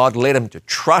relationship with God led him to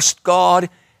trust God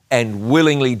and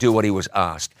willingly do what he was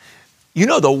asked. You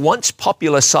know, the once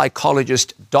popular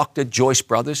psychologist, Dr. Joyce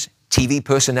Brothers, TV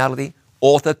personality,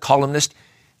 author, columnist,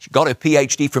 she got her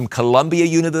PhD from Columbia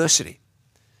University.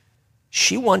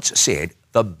 She once said,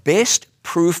 the best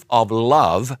proof of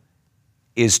love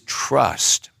is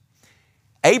trust.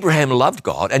 Abraham loved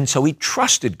God, and so he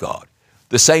trusted God.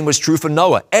 The same was true for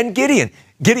Noah and Gideon.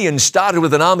 Gideon started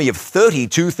with an army of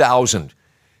 32,000.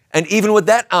 And even with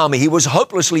that army, he was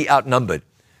hopelessly outnumbered.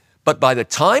 But by the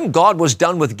time God was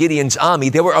done with Gideon's army,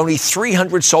 there were only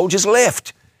 300 soldiers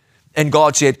left. And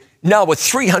God said, now with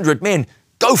 300 men,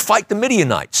 go fight the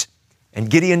Midianites. And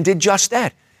Gideon did just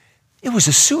that. It was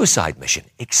a suicide mission,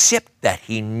 except that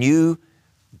he knew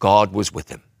God was with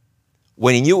him.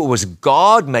 When he knew it was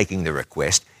God making the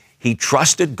request, he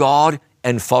trusted God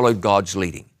and followed God's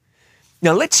leading.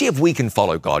 Now, let's see if we can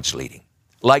follow God's leading.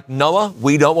 Like Noah,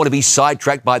 we don't want to be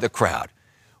sidetracked by the crowd.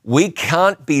 We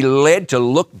can't be led to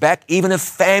look back, even if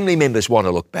family members want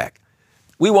to look back.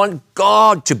 We want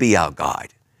God to be our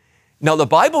guide. Now, the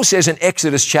Bible says in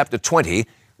Exodus chapter 20,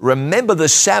 remember the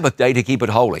Sabbath day to keep it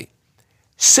holy.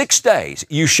 6 days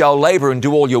you shall labor and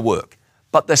do all your work.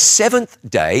 But the seventh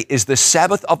day is the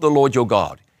Sabbath of the Lord your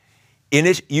God. In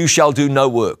it you shall do no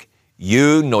work,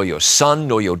 you, nor your son,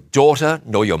 nor your daughter,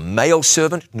 nor your male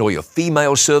servant, nor your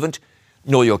female servant,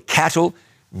 nor your cattle,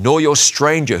 nor your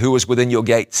stranger who is within your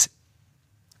gates.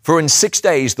 For in 6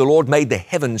 days the Lord made the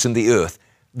heavens and the earth,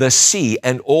 the sea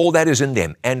and all that is in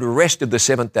them, and rested the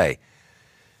seventh day.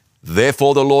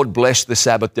 Therefore the Lord blessed the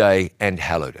Sabbath day and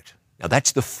hallowed it. Now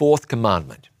that's the fourth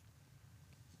commandment.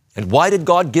 And why did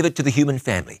God give it to the human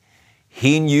family?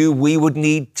 He knew we would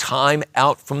need time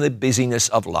out from the busyness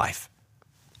of life.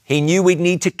 He knew we'd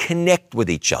need to connect with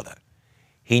each other.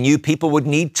 He knew people would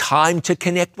need time to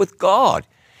connect with God.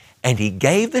 And he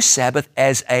gave the Sabbath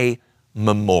as a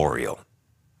memorial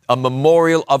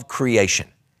of creation,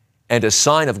 and a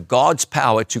sign of God's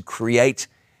power to create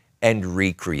and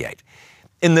recreate.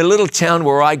 In the little town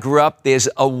where I grew up, there's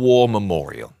a war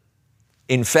memorial.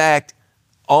 In fact,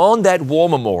 on that war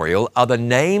memorial are the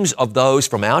names of those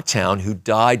from our town who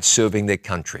died serving their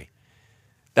country.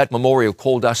 That memorial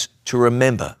called us to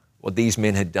remember what these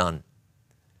men had done.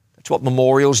 That's what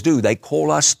memorials do. They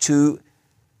call us to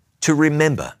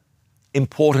remember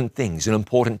important things and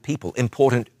important people,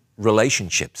 important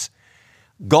relationships.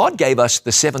 God gave us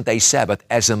the seventh-day Sabbath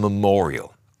as a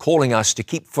memorial, calling us to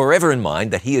keep forever in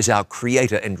mind that He is our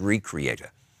creator and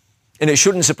recreator. And it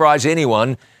shouldn't surprise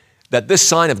anyone that this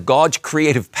sign of God's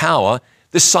creative power,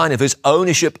 this sign of His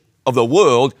ownership of the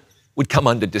world, would come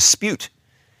under dispute.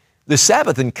 The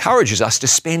Sabbath encourages us to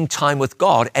spend time with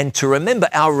God and to remember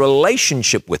our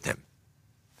relationship with Him.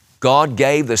 God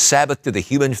gave the Sabbath to the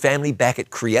human family back at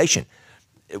creation.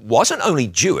 It wasn't only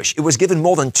Jewish, it was given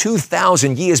more than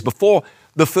 2,000 years before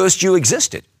the first Jew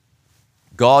existed.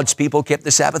 God's people kept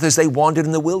the Sabbath as they wandered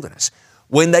in the wilderness.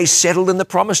 when they settled in the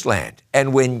Promised Land.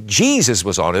 And when Jesus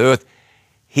was on earth,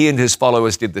 he and his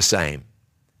followers did the same.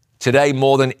 Today,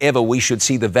 more than ever, we should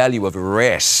see the value of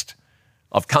rest,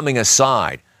 of coming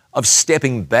aside, of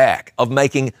stepping back, of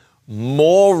making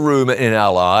more room in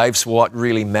our lives for what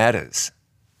really matters.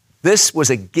 This was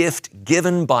a gift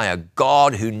given by a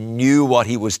God who knew what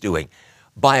he was doing,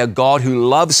 by a God who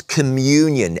loves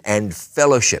communion and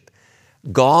fellowship.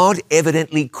 God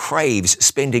evidently craves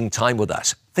spending time with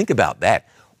us. Think about that.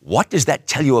 What does that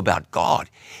tell you about God?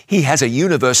 He has a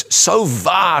universe so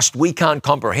vast we can't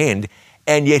comprehend,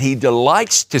 and yet he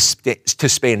delights to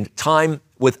spend time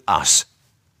with us.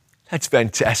 That's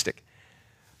fantastic.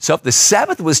 So if the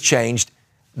Sabbath was changed,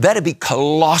 that'd be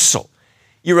colossal.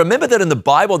 You remember that in the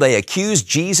Bible, they accused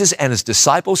Jesus and his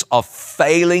disciples of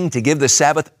failing to give the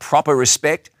Sabbath proper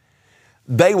respect.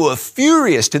 They were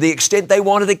furious to the extent they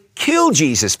wanted to kill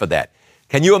Jesus for that.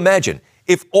 Can you imagine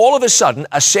if all of a sudden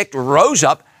a sect rose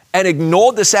up and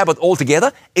ignored the Sabbath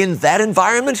altogether in that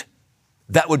environment?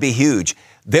 That would be huge.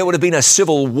 There would have been a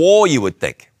civil war, you would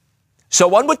think. So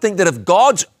one would think that if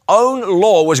God's own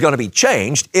law was going to be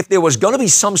changed, if there was going to be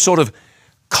some sort of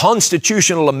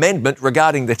constitutional amendment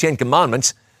regarding the Ten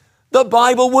Commandments, the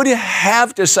Bible would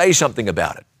have to say something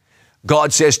about it.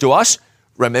 God says to us,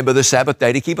 remember the Sabbath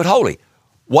day to keep it holy.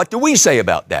 What do we say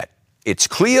about that? It's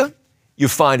clear. You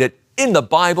find it in the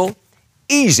Bible,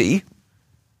 easy,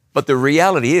 but the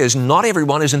reality is not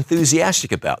everyone is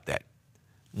enthusiastic about that.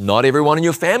 Not everyone in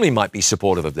your family might be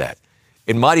supportive of that.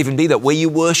 It might even be that where you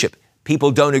worship,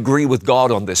 people don't agree with God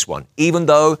on this one, even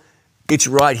though it's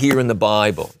right here in the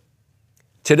Bible.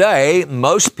 Today,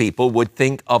 most people would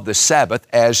think of the Sabbath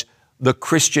as the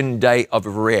Christian day of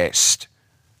rest.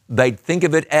 They'd think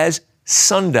of it as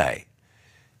Sunday.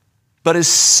 But is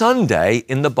Sunday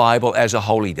in the Bible as a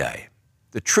holy day?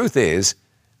 The truth is,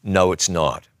 no, it's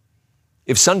not.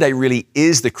 If Sunday really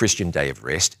is the Christian day of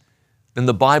rest, then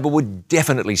the Bible would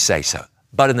definitely say so.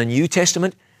 But in the New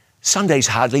Testament, Sunday's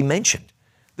hardly mentioned.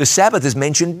 The Sabbath is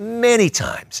mentioned many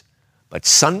times. But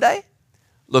Sunday?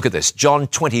 Look at this, John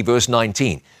 20, verse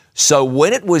 19. So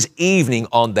when it was evening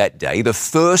on that day, the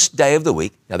first day of the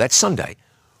week, now that's Sunday,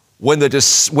 when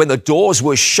the doors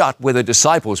were shut where the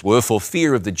disciples were for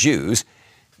fear of the Jews,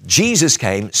 Jesus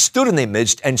came, stood in their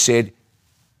midst, and said,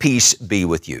 "Peace be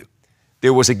with you."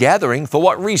 There was a gathering for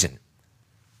what reason?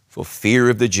 For fear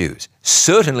of the Jews.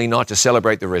 Certainly not to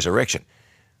celebrate the resurrection.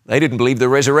 They didn't believe the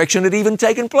resurrection had even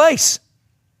taken place.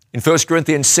 In 1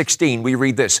 Corinthians 16, we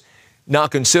read this, "Now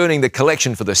concerning the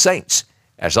collection for the saints,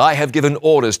 as I have given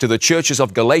orders to the churches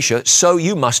of Galatia, so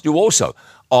you must do also.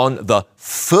 On the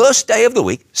first day of the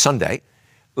week, Sunday,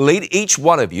 let each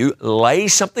one of you lay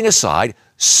something aside,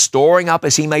 storing up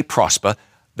as he may prosper,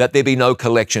 that there be no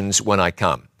collections when I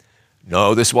come."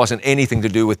 No, this wasn't anything to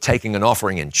do with taking an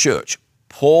offering in church.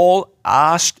 Paul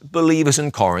asked believers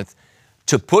in Corinth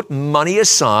to put money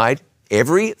aside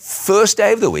every first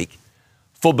day of the week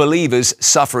for believers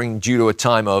suffering due to a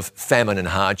time of famine and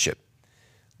hardship.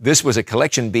 This was a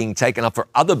collection being taken up for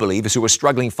other believers who were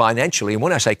struggling financially. And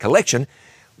when I say collection,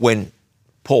 when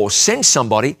Paul sent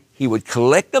somebody, he would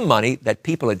collect the money that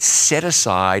people had set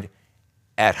aside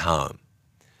at home.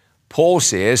 Paul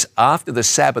says, after the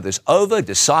Sabbath is over,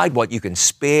 decide what you can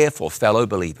spare for fellow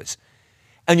believers.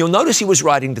 And you'll notice he was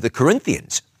writing to the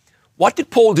Corinthians. What did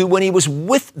Paul do when he was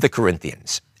with the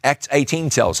Corinthians? Acts 18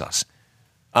 tells us.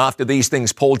 After these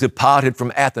things, Paul departed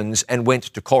from Athens and went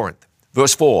to Corinth.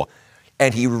 Verse 4,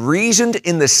 "And he reasoned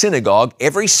in the synagogue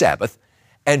every Sabbath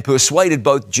and persuaded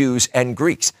both Jews and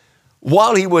Greeks."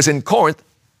 While he was in Corinth,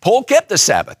 Paul kept the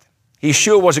Sabbath. He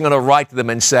sure wasn't going to write to them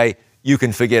and say, "You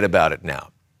can forget about it now."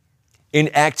 In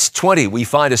Acts 20, we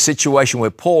find a situation where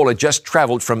Paul had just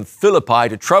traveled from Philippi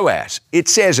to Troas. It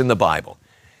says in the Bible,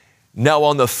 "Now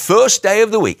on the first day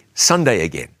of the week," Sunday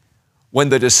again, "when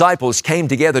the disciples came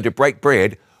together to break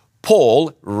bread,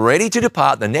 Paul, ready to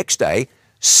depart the next day,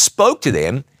 spoke to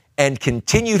them and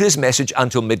continued his message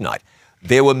until midnight.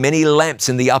 There were many lamps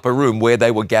in the upper room where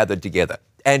they were gathered together.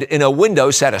 And in a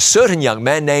window sat a certain young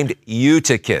man named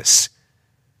Eutychus,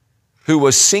 who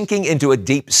was sinking into a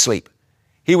deep sleep.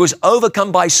 He was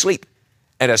overcome by sleep.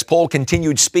 And as Paul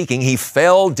continued speaking, he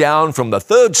fell down from the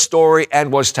third story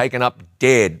and was taken up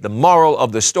dead." The moral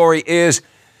of the story is,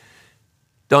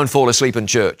 don't fall asleep in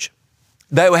church.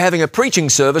 They were having a preaching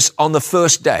service on the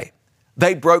first day.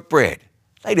 They broke bread.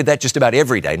 They did that just about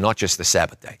every day, not just the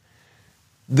Sabbath day.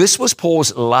 This was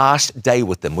Paul's last day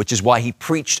with them, which is why he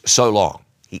preached so long.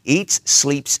 He eats,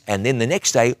 sleeps, and then the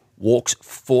next day walks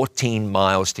 14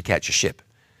 miles to catch a ship.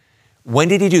 When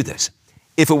did he do this?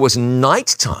 If it was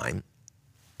nighttime,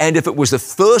 and if it was the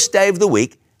first day of the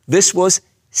week, this was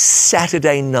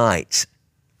Saturday night.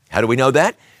 How do we know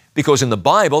that? Because in the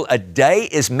Bible, a day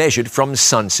is measured from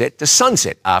sunset to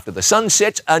sunset. After the sun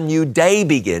sets, a new day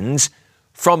begins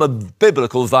from a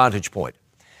biblical vantage point.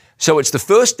 So it's the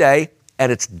first day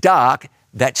and it's dark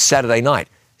that Saturday night.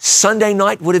 Sunday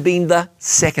night would have been the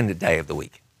second day of the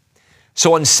week.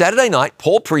 So on Saturday night,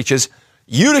 Paul preaches,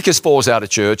 Eutychus falls out of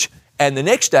church, and the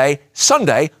next day,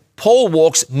 Sunday, Paul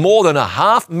walks more than a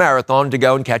half marathon to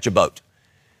go and catch a boat.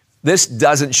 This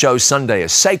doesn't show Sunday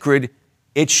as sacred,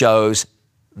 it shows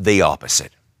the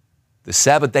opposite. The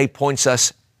Sabbath day points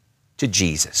us to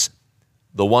Jesus,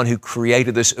 the one who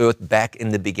created this earth back in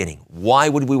the beginning. Why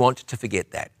would we want to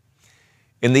forget that?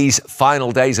 In these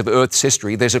final days of Earth's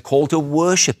history, there's a call to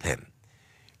worship Him.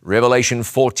 Revelation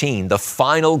 14, the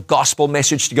final gospel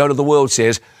message to go to the world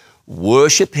says,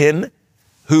 worship Him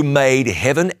who made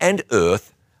heaven and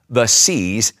earth, the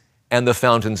seas, and the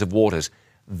fountains of waters.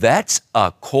 That's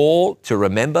a call to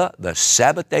remember the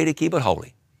Sabbath day to keep it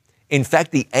holy. In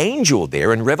fact, the angel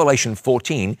there in Revelation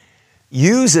 14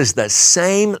 uses the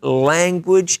same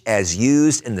language as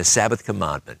used in the Sabbath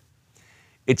commandment.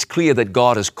 It's clear that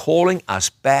God is calling us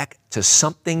back to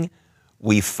something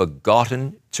we've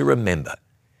forgotten to remember.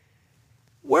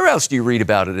 Where else do you read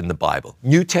about it in the Bible?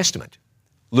 New Testament,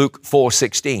 Luke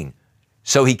 4:16.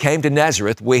 So he came to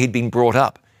Nazareth where he'd been brought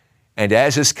up, and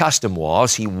as his custom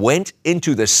was, he went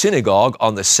into the synagogue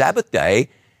on the Sabbath day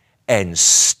and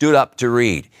stood up to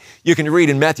read. You can read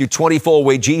in Matthew 24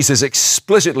 where Jesus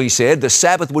explicitly said the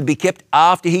Sabbath would be kept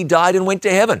after he died and went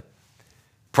to heaven.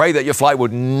 Pray that your flight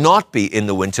would not be in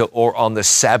the winter or on the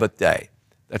Sabbath day.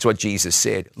 That's what Jesus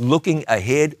said. Looking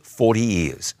ahead 40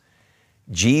 years.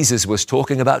 Jesus was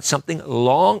talking about something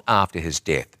long after his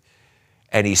death.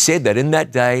 And he said that in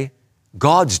that day,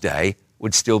 God's day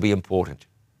would still be important.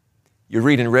 You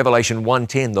read in Revelation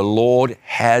 1:10, the Lord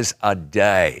has a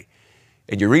day.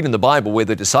 And you read in the Bible where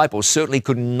the disciples certainly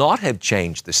could not have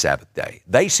changed the Sabbath day.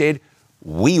 They said,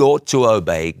 we ought to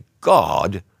obey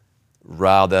God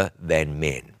rather than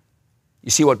men.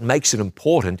 You see, what makes it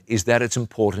important is that it's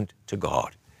important to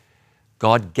God.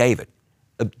 God gave it.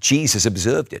 Jesus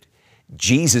observed it.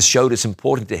 Jesus showed it's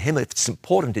important to him. If it's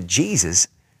important to Jesus,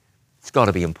 it's got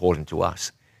to be important to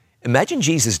us. Imagine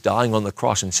Jesus dying on the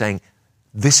cross and saying,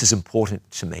 this is important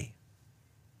to me.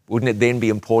 Wouldn't it then be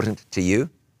important to you?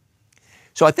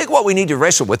 So I think what we need to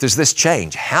wrestle with is this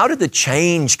change. How did the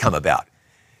change come about?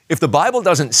 If the Bible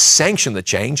doesn't sanction the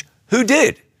change, who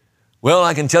did? Well,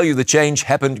 I can tell you the change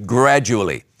happened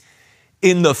gradually.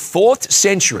 In the 4th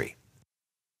century,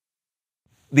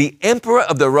 the emperor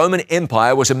of the Roman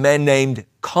Empire was a man named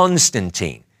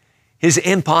Constantine. His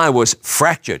empire was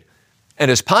fractured, and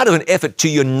as part of an effort to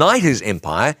unite his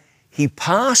empire, he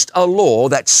passed a law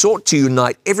that sought to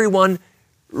unite everyone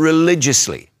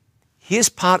religiously. Here's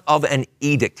part of an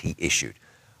edict he issued.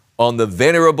 On the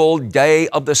venerable day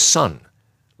of the sun,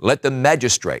 let the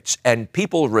magistrates and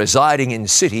people residing in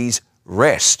cities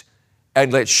rest,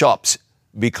 and let shops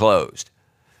be closed.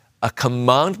 A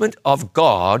commandment of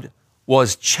God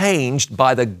was changed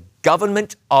by the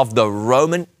government of the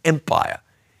Roman Empire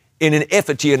in an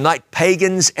effort to unite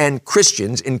pagans and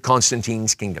Christians in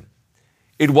Constantine's kingdom.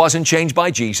 It wasn't changed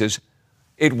by Jesus.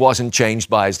 It wasn't changed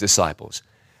by his disciples.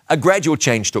 A gradual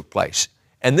change took place,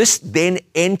 and this then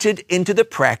entered into the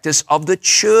practice of the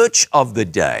church of the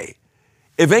day.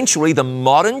 Eventually, the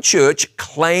modern church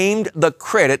claimed the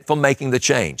credit for making the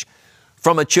change.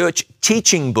 From a church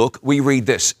teaching book, we read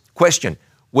this. Question,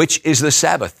 which is the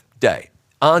Sabbath day?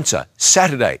 Answer,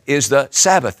 Saturday is the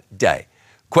Sabbath day.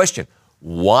 Question,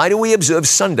 why do we observe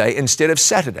Sunday instead of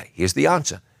Saturday? Here's the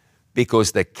answer.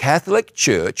 Because the Catholic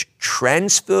Church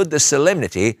transferred the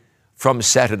solemnity from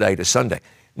Saturday to Sunday.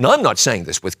 Now, I'm not saying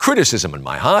this with criticism in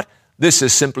my heart. This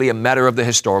is simply a matter of the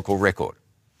historical record.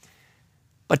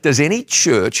 But does any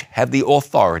church have the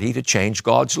authority to change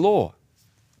God's law?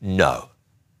 No.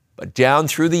 But down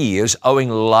through the years, owing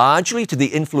largely to the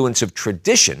influence of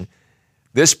tradition,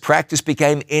 this practice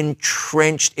became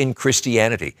entrenched in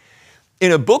Christianity.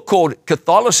 In a book called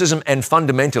Catholicism and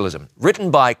Fundamentalism,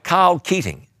 written by Carl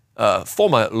Keating, a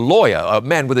former lawyer, a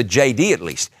man with a JD at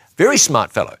least, very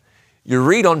smart fellow, you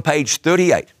read on page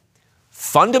 38,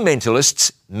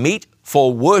 fundamentalists meet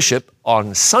for worship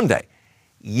on Sunday.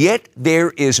 Yet there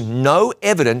is no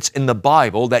evidence in the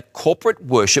Bible that corporate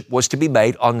worship was to be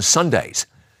made on Sundays.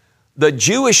 The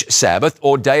Jewish Sabbath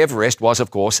or day of rest was, of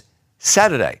course,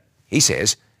 Saturday. He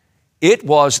says, it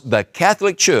was the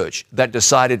Catholic Church that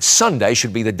decided Sunday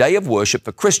should be the day of worship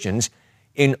for Christians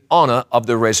in honor of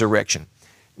the resurrection.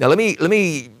 Now, let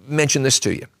me mention this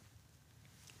to you.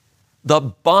 The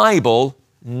Bible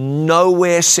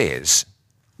nowhere says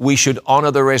we should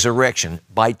honor the resurrection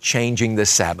by changing the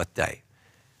Sabbath day.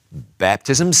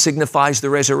 Baptism signifies the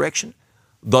resurrection.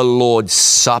 The Lord's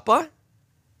Supper,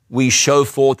 we show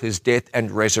forth his death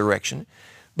and resurrection.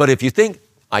 But if you think,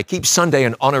 I keep Sunday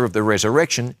in honor of the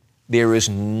resurrection, there is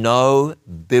no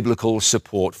biblical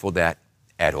support for that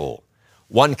at all.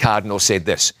 One cardinal said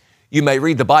this, you may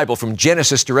read the Bible from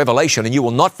Genesis to Revelation and you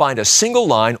will not find a single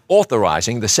line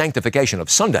authorizing the sanctification of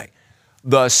Sunday.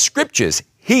 The Scriptures,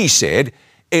 he said,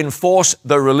 enforce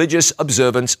the religious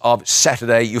observance of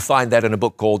Saturday. You find that in a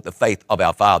book called The Faith of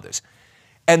Our Fathers.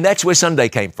 And that's where Sunday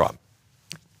came from.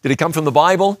 Did it come from the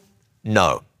Bible?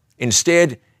 No.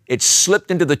 Instead, it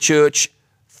slipped into the church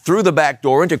through the back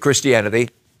door into Christianity,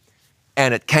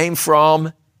 and it came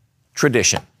from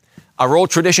tradition. Are all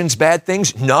traditions bad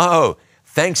things? No.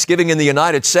 Thanksgiving in the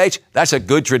United States, that's a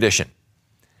good tradition.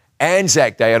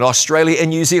 Anzac Day in Australia and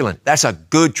New Zealand, that's a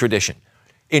good tradition.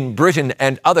 In Britain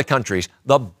and other countries,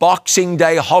 the Boxing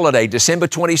Day holiday, December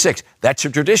 26th, that's a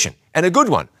tradition and a good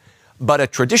one. But a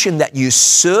tradition that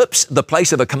usurps the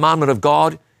place of a commandment of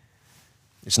God,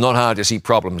 it's not hard to see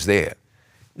problems there.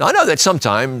 Now, I know that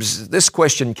sometimes this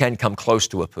question can come close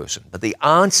to a person, but the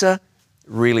answer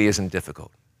really isn't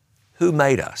difficult. Who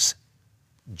made us?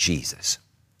 Jesus.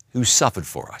 Who suffered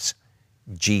for us?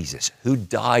 Jesus. Who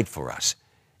died for us?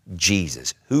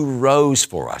 Jesus. Who rose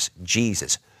for us?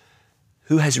 Jesus.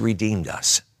 Who has redeemed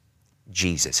us?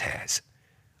 Jesus has.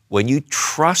 When you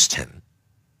trust him,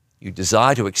 you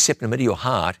desire to accept him into your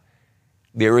heart,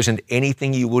 there isn't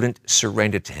anything you wouldn't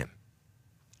surrender to him.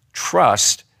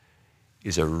 Trust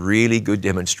is a really good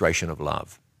demonstration of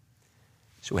love.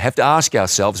 So we have to ask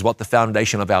ourselves what the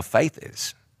foundation of our faith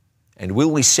is. And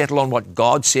will we settle on what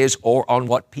God says or on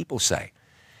what people say?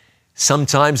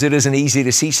 Sometimes it isn't easy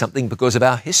to see something because of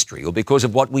our history or because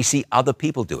of what we see other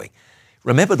people doing.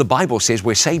 Remember, the Bible says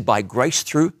we're saved by grace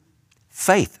through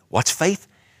faith. What's faith?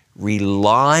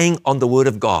 Relying on the Word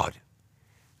of God,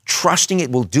 trusting it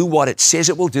will do what it says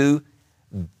it will do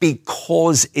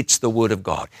because it's the Word of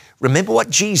God. Remember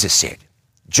what Jesus said,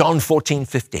 John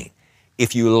 14:15.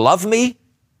 If you love me,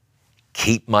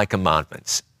 keep my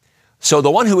commandments. So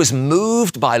the one who is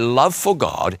moved by love for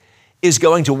God is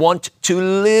going to want to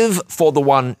live for the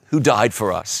one who died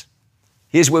for us.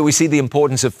 Here's where we see the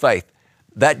importance of faith.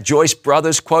 That Joyce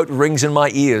Brothers quote rings in my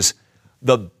ears.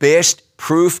 The best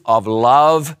proof of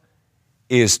love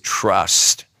is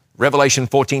trust. Revelation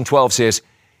 14:12 says,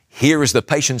 here is the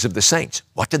patience of the saints.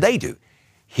 What do they do?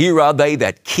 Here are they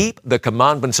that keep the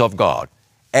commandments of God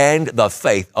and the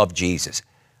faith of Jesus.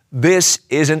 This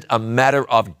isn't a matter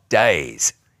of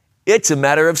days. It's a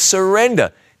matter of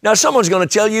surrender. Now, someone's going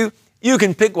to tell you, you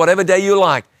can pick whatever day you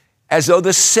like, as though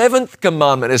the seventh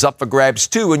commandment is up for grabs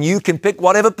too, and you can pick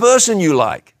whatever person you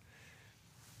like.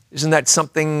 Isn't that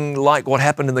something like what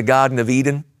happened in the Garden of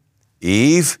Eden?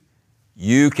 Eve,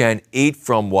 you can eat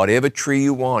from whatever tree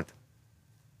you want.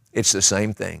 It's the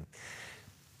same thing.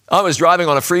 I was driving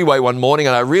on a freeway one morning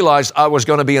and I realized I was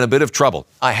going to be in a bit of trouble.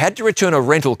 I had to return a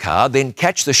rental car, then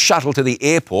catch the shuttle to the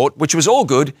airport, which was all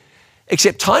good,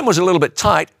 except time was a little bit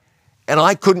tight and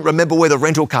I couldn't remember where the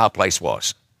rental car place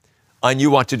was. I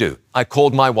knew what to do. I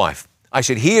called my wife. I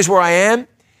said, here's where I am.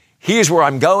 Here's where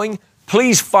I'm going.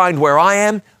 Please find where I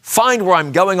am, find where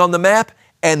I'm going on the map,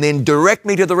 and then direct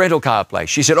me to the rental car place.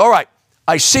 She said, all right,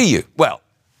 I see you. Well,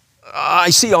 I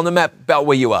see on the map about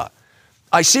where you are.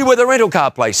 I see where the rental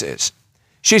car place is.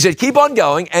 She said, keep on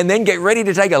going and then get ready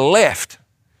to take a left.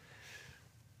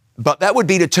 But that would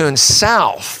be to turn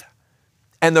south.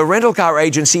 And the rental car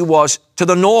agency was to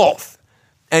the north.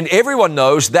 And everyone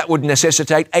knows that would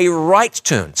necessitate a right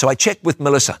turn. So I checked with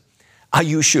Melissa. Are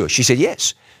you sure? She said,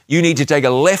 yes. You need to take a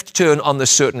left turn on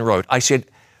this certain road. I said,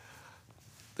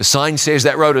 the sign says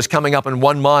that road is coming up in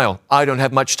 1 mile. I don't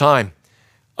have much time.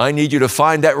 I need you to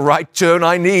find that right turn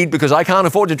I need because I can't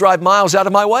afford to drive miles out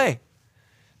of my way.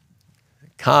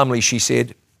 Calmly, she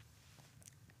said,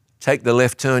 take the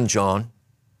left turn, John.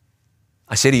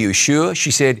 I said, are you sure? She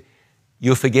said,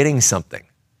 you're forgetting something.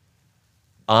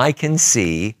 I can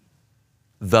see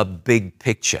the big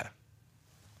picture.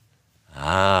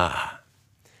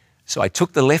 So I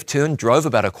took the left turn, drove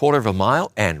about 1/4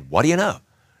 mile, and what do you know?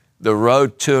 The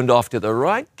road turned off to the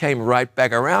right, came right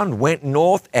back around, went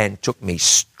north, and took me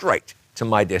straight to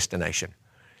my destination.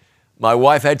 My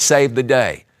wife had saved the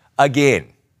day.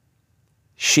 Again,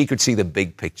 she could see the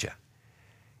big picture.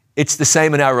 It's the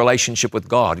same in our relationship with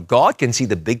God. God can see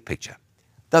the big picture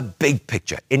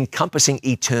encompassing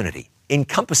eternity,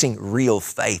 encompassing real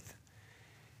faith.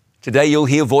 Today you'll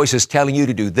hear voices telling you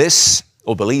to do this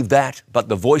or believe that, but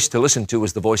the voice to listen to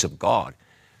is the voice of God.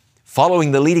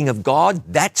 Following the leading of God,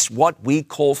 that's what we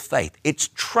call faith. It's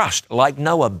trust, like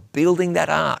Noah building that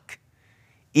ark.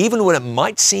 Even when it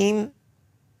might seem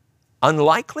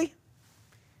unlikely,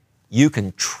 you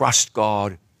can trust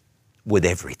God with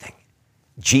everything.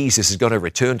 Jesus is going to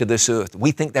return to this earth.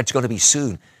 We think that's going to be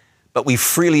soon, but we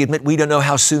freely admit we don't know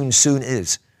how soon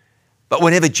is. But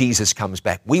whenever Jesus comes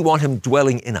back, we want him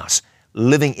dwelling in us,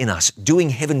 living in us, doing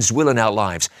heaven's will in our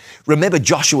lives. Remember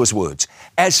Joshua's words,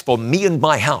 "As for me and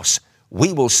my house,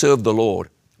 we will serve the Lord."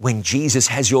 When Jesus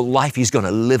has your life, he's going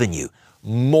to live in you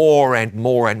more and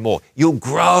more and more. You'll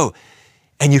grow,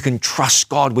 and you can trust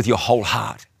God with your whole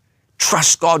heart.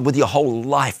 Trust God with your whole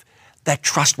life. That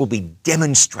trust will be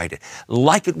demonstrated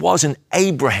like it was in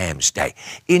Abraham's day,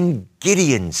 in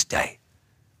Gideon's day.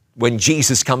 When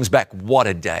Jesus comes back, what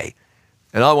a day.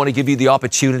 And I want to give you the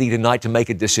opportunity tonight to make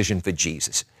a decision for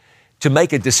Jesus, to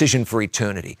make a decision for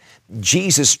eternity.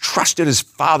 Jesus trusted his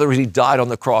Father as he died on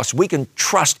the cross. We can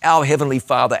trust our Heavenly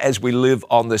Father as we live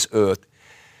on this earth.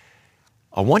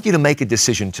 I want you to make a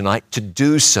decision tonight. To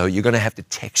do so, you're going to have to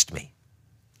text me.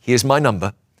 Here's my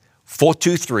number,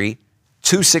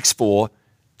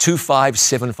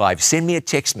 423-264-2575. Send me a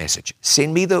text message.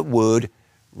 Send me the word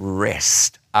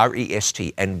REST,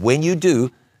 R-E-S-T. And when you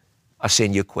do, I'll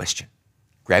send you a question.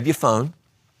 Grab your phone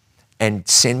and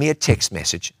send me a text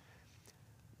message.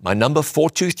 My number,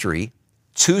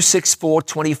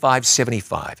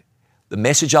 423-264-2575. The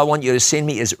message I want you to send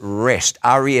me is REST,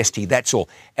 R-E-S-T, that's all.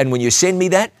 And when you send me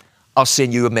that, I'll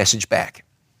send you a message back.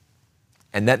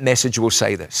 And that message will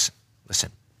say this.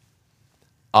 Listen,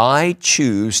 I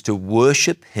choose to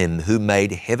worship him who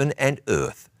made heaven and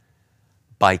earth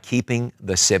by keeping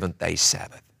the seventh-day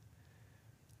Sabbath.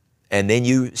 And then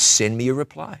you send me a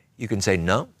reply. You can say,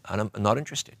 no, I'm not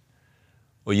interested.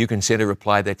 Or you can send a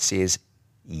reply that says,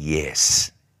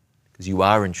 yes, because you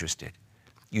are interested.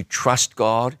 You trust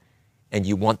God, and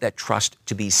you want that trust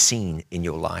to be seen in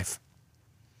your life.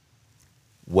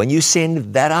 When you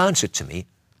send that answer to me,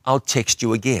 I'll text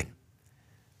you again.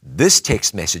 This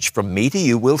text message from me to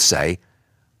you will say,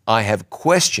 I have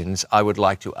questions I would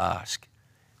like to ask.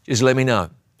 Just let me know.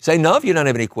 Say no if you don't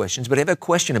have any questions, but have a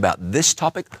question about this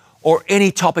topic or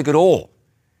any topic at all.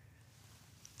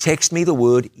 Text me the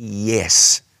word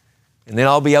yes, and then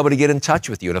I'll be able to get in touch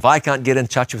with you. And if I can't get in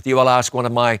touch with you, I'll ask one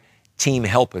of my team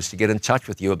helpers to get in touch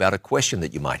with you about a question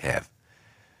that you might have.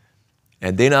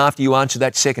 And then after you answer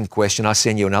that second question, I'll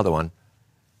send you another one.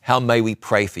 How may we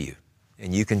pray for you?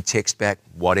 And you can text back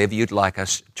whatever you'd like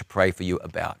us to pray for you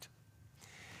about.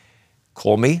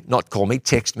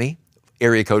 Text me,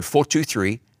 area code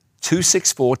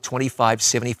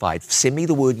 423-264-2575. Send me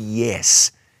the word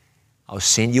yes. I'll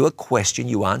send you a question.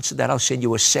 You answer that, I'll send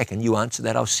you a second. You answer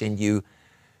that, I'll send you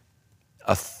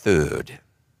a third.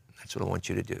 That's what I want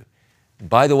you to do.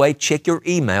 By the way, check your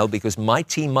email because my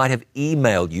team might have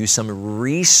emailed you some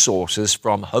resources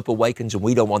from Hope Awakens, and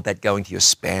we don't want that going to your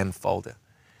spam folder.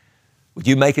 Would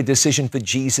you make a decision for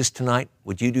Jesus tonight?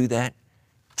 Would you do that?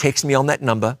 Text me on that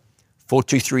number,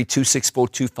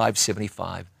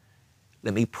 423-264-2575.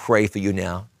 Let me pray for you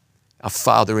now. Our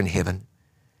Father in heaven,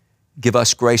 give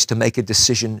us grace to make a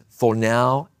decision for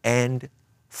now and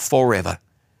forever,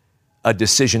 a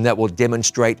decision that will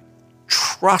demonstrate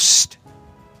trust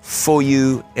for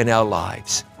you in our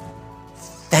lives.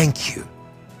 Thank you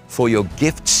for your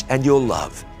gifts and your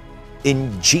love.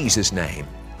 In Jesus' name,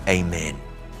 amen.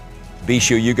 Be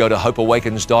sure you go to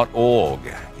hopeawakens.org.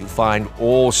 You'll find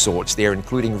all sorts there,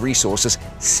 including resources.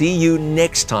 See you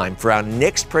next time for our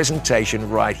next presentation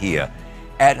right here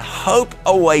at Hope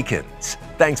Awakens.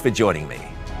 Thanks for joining me.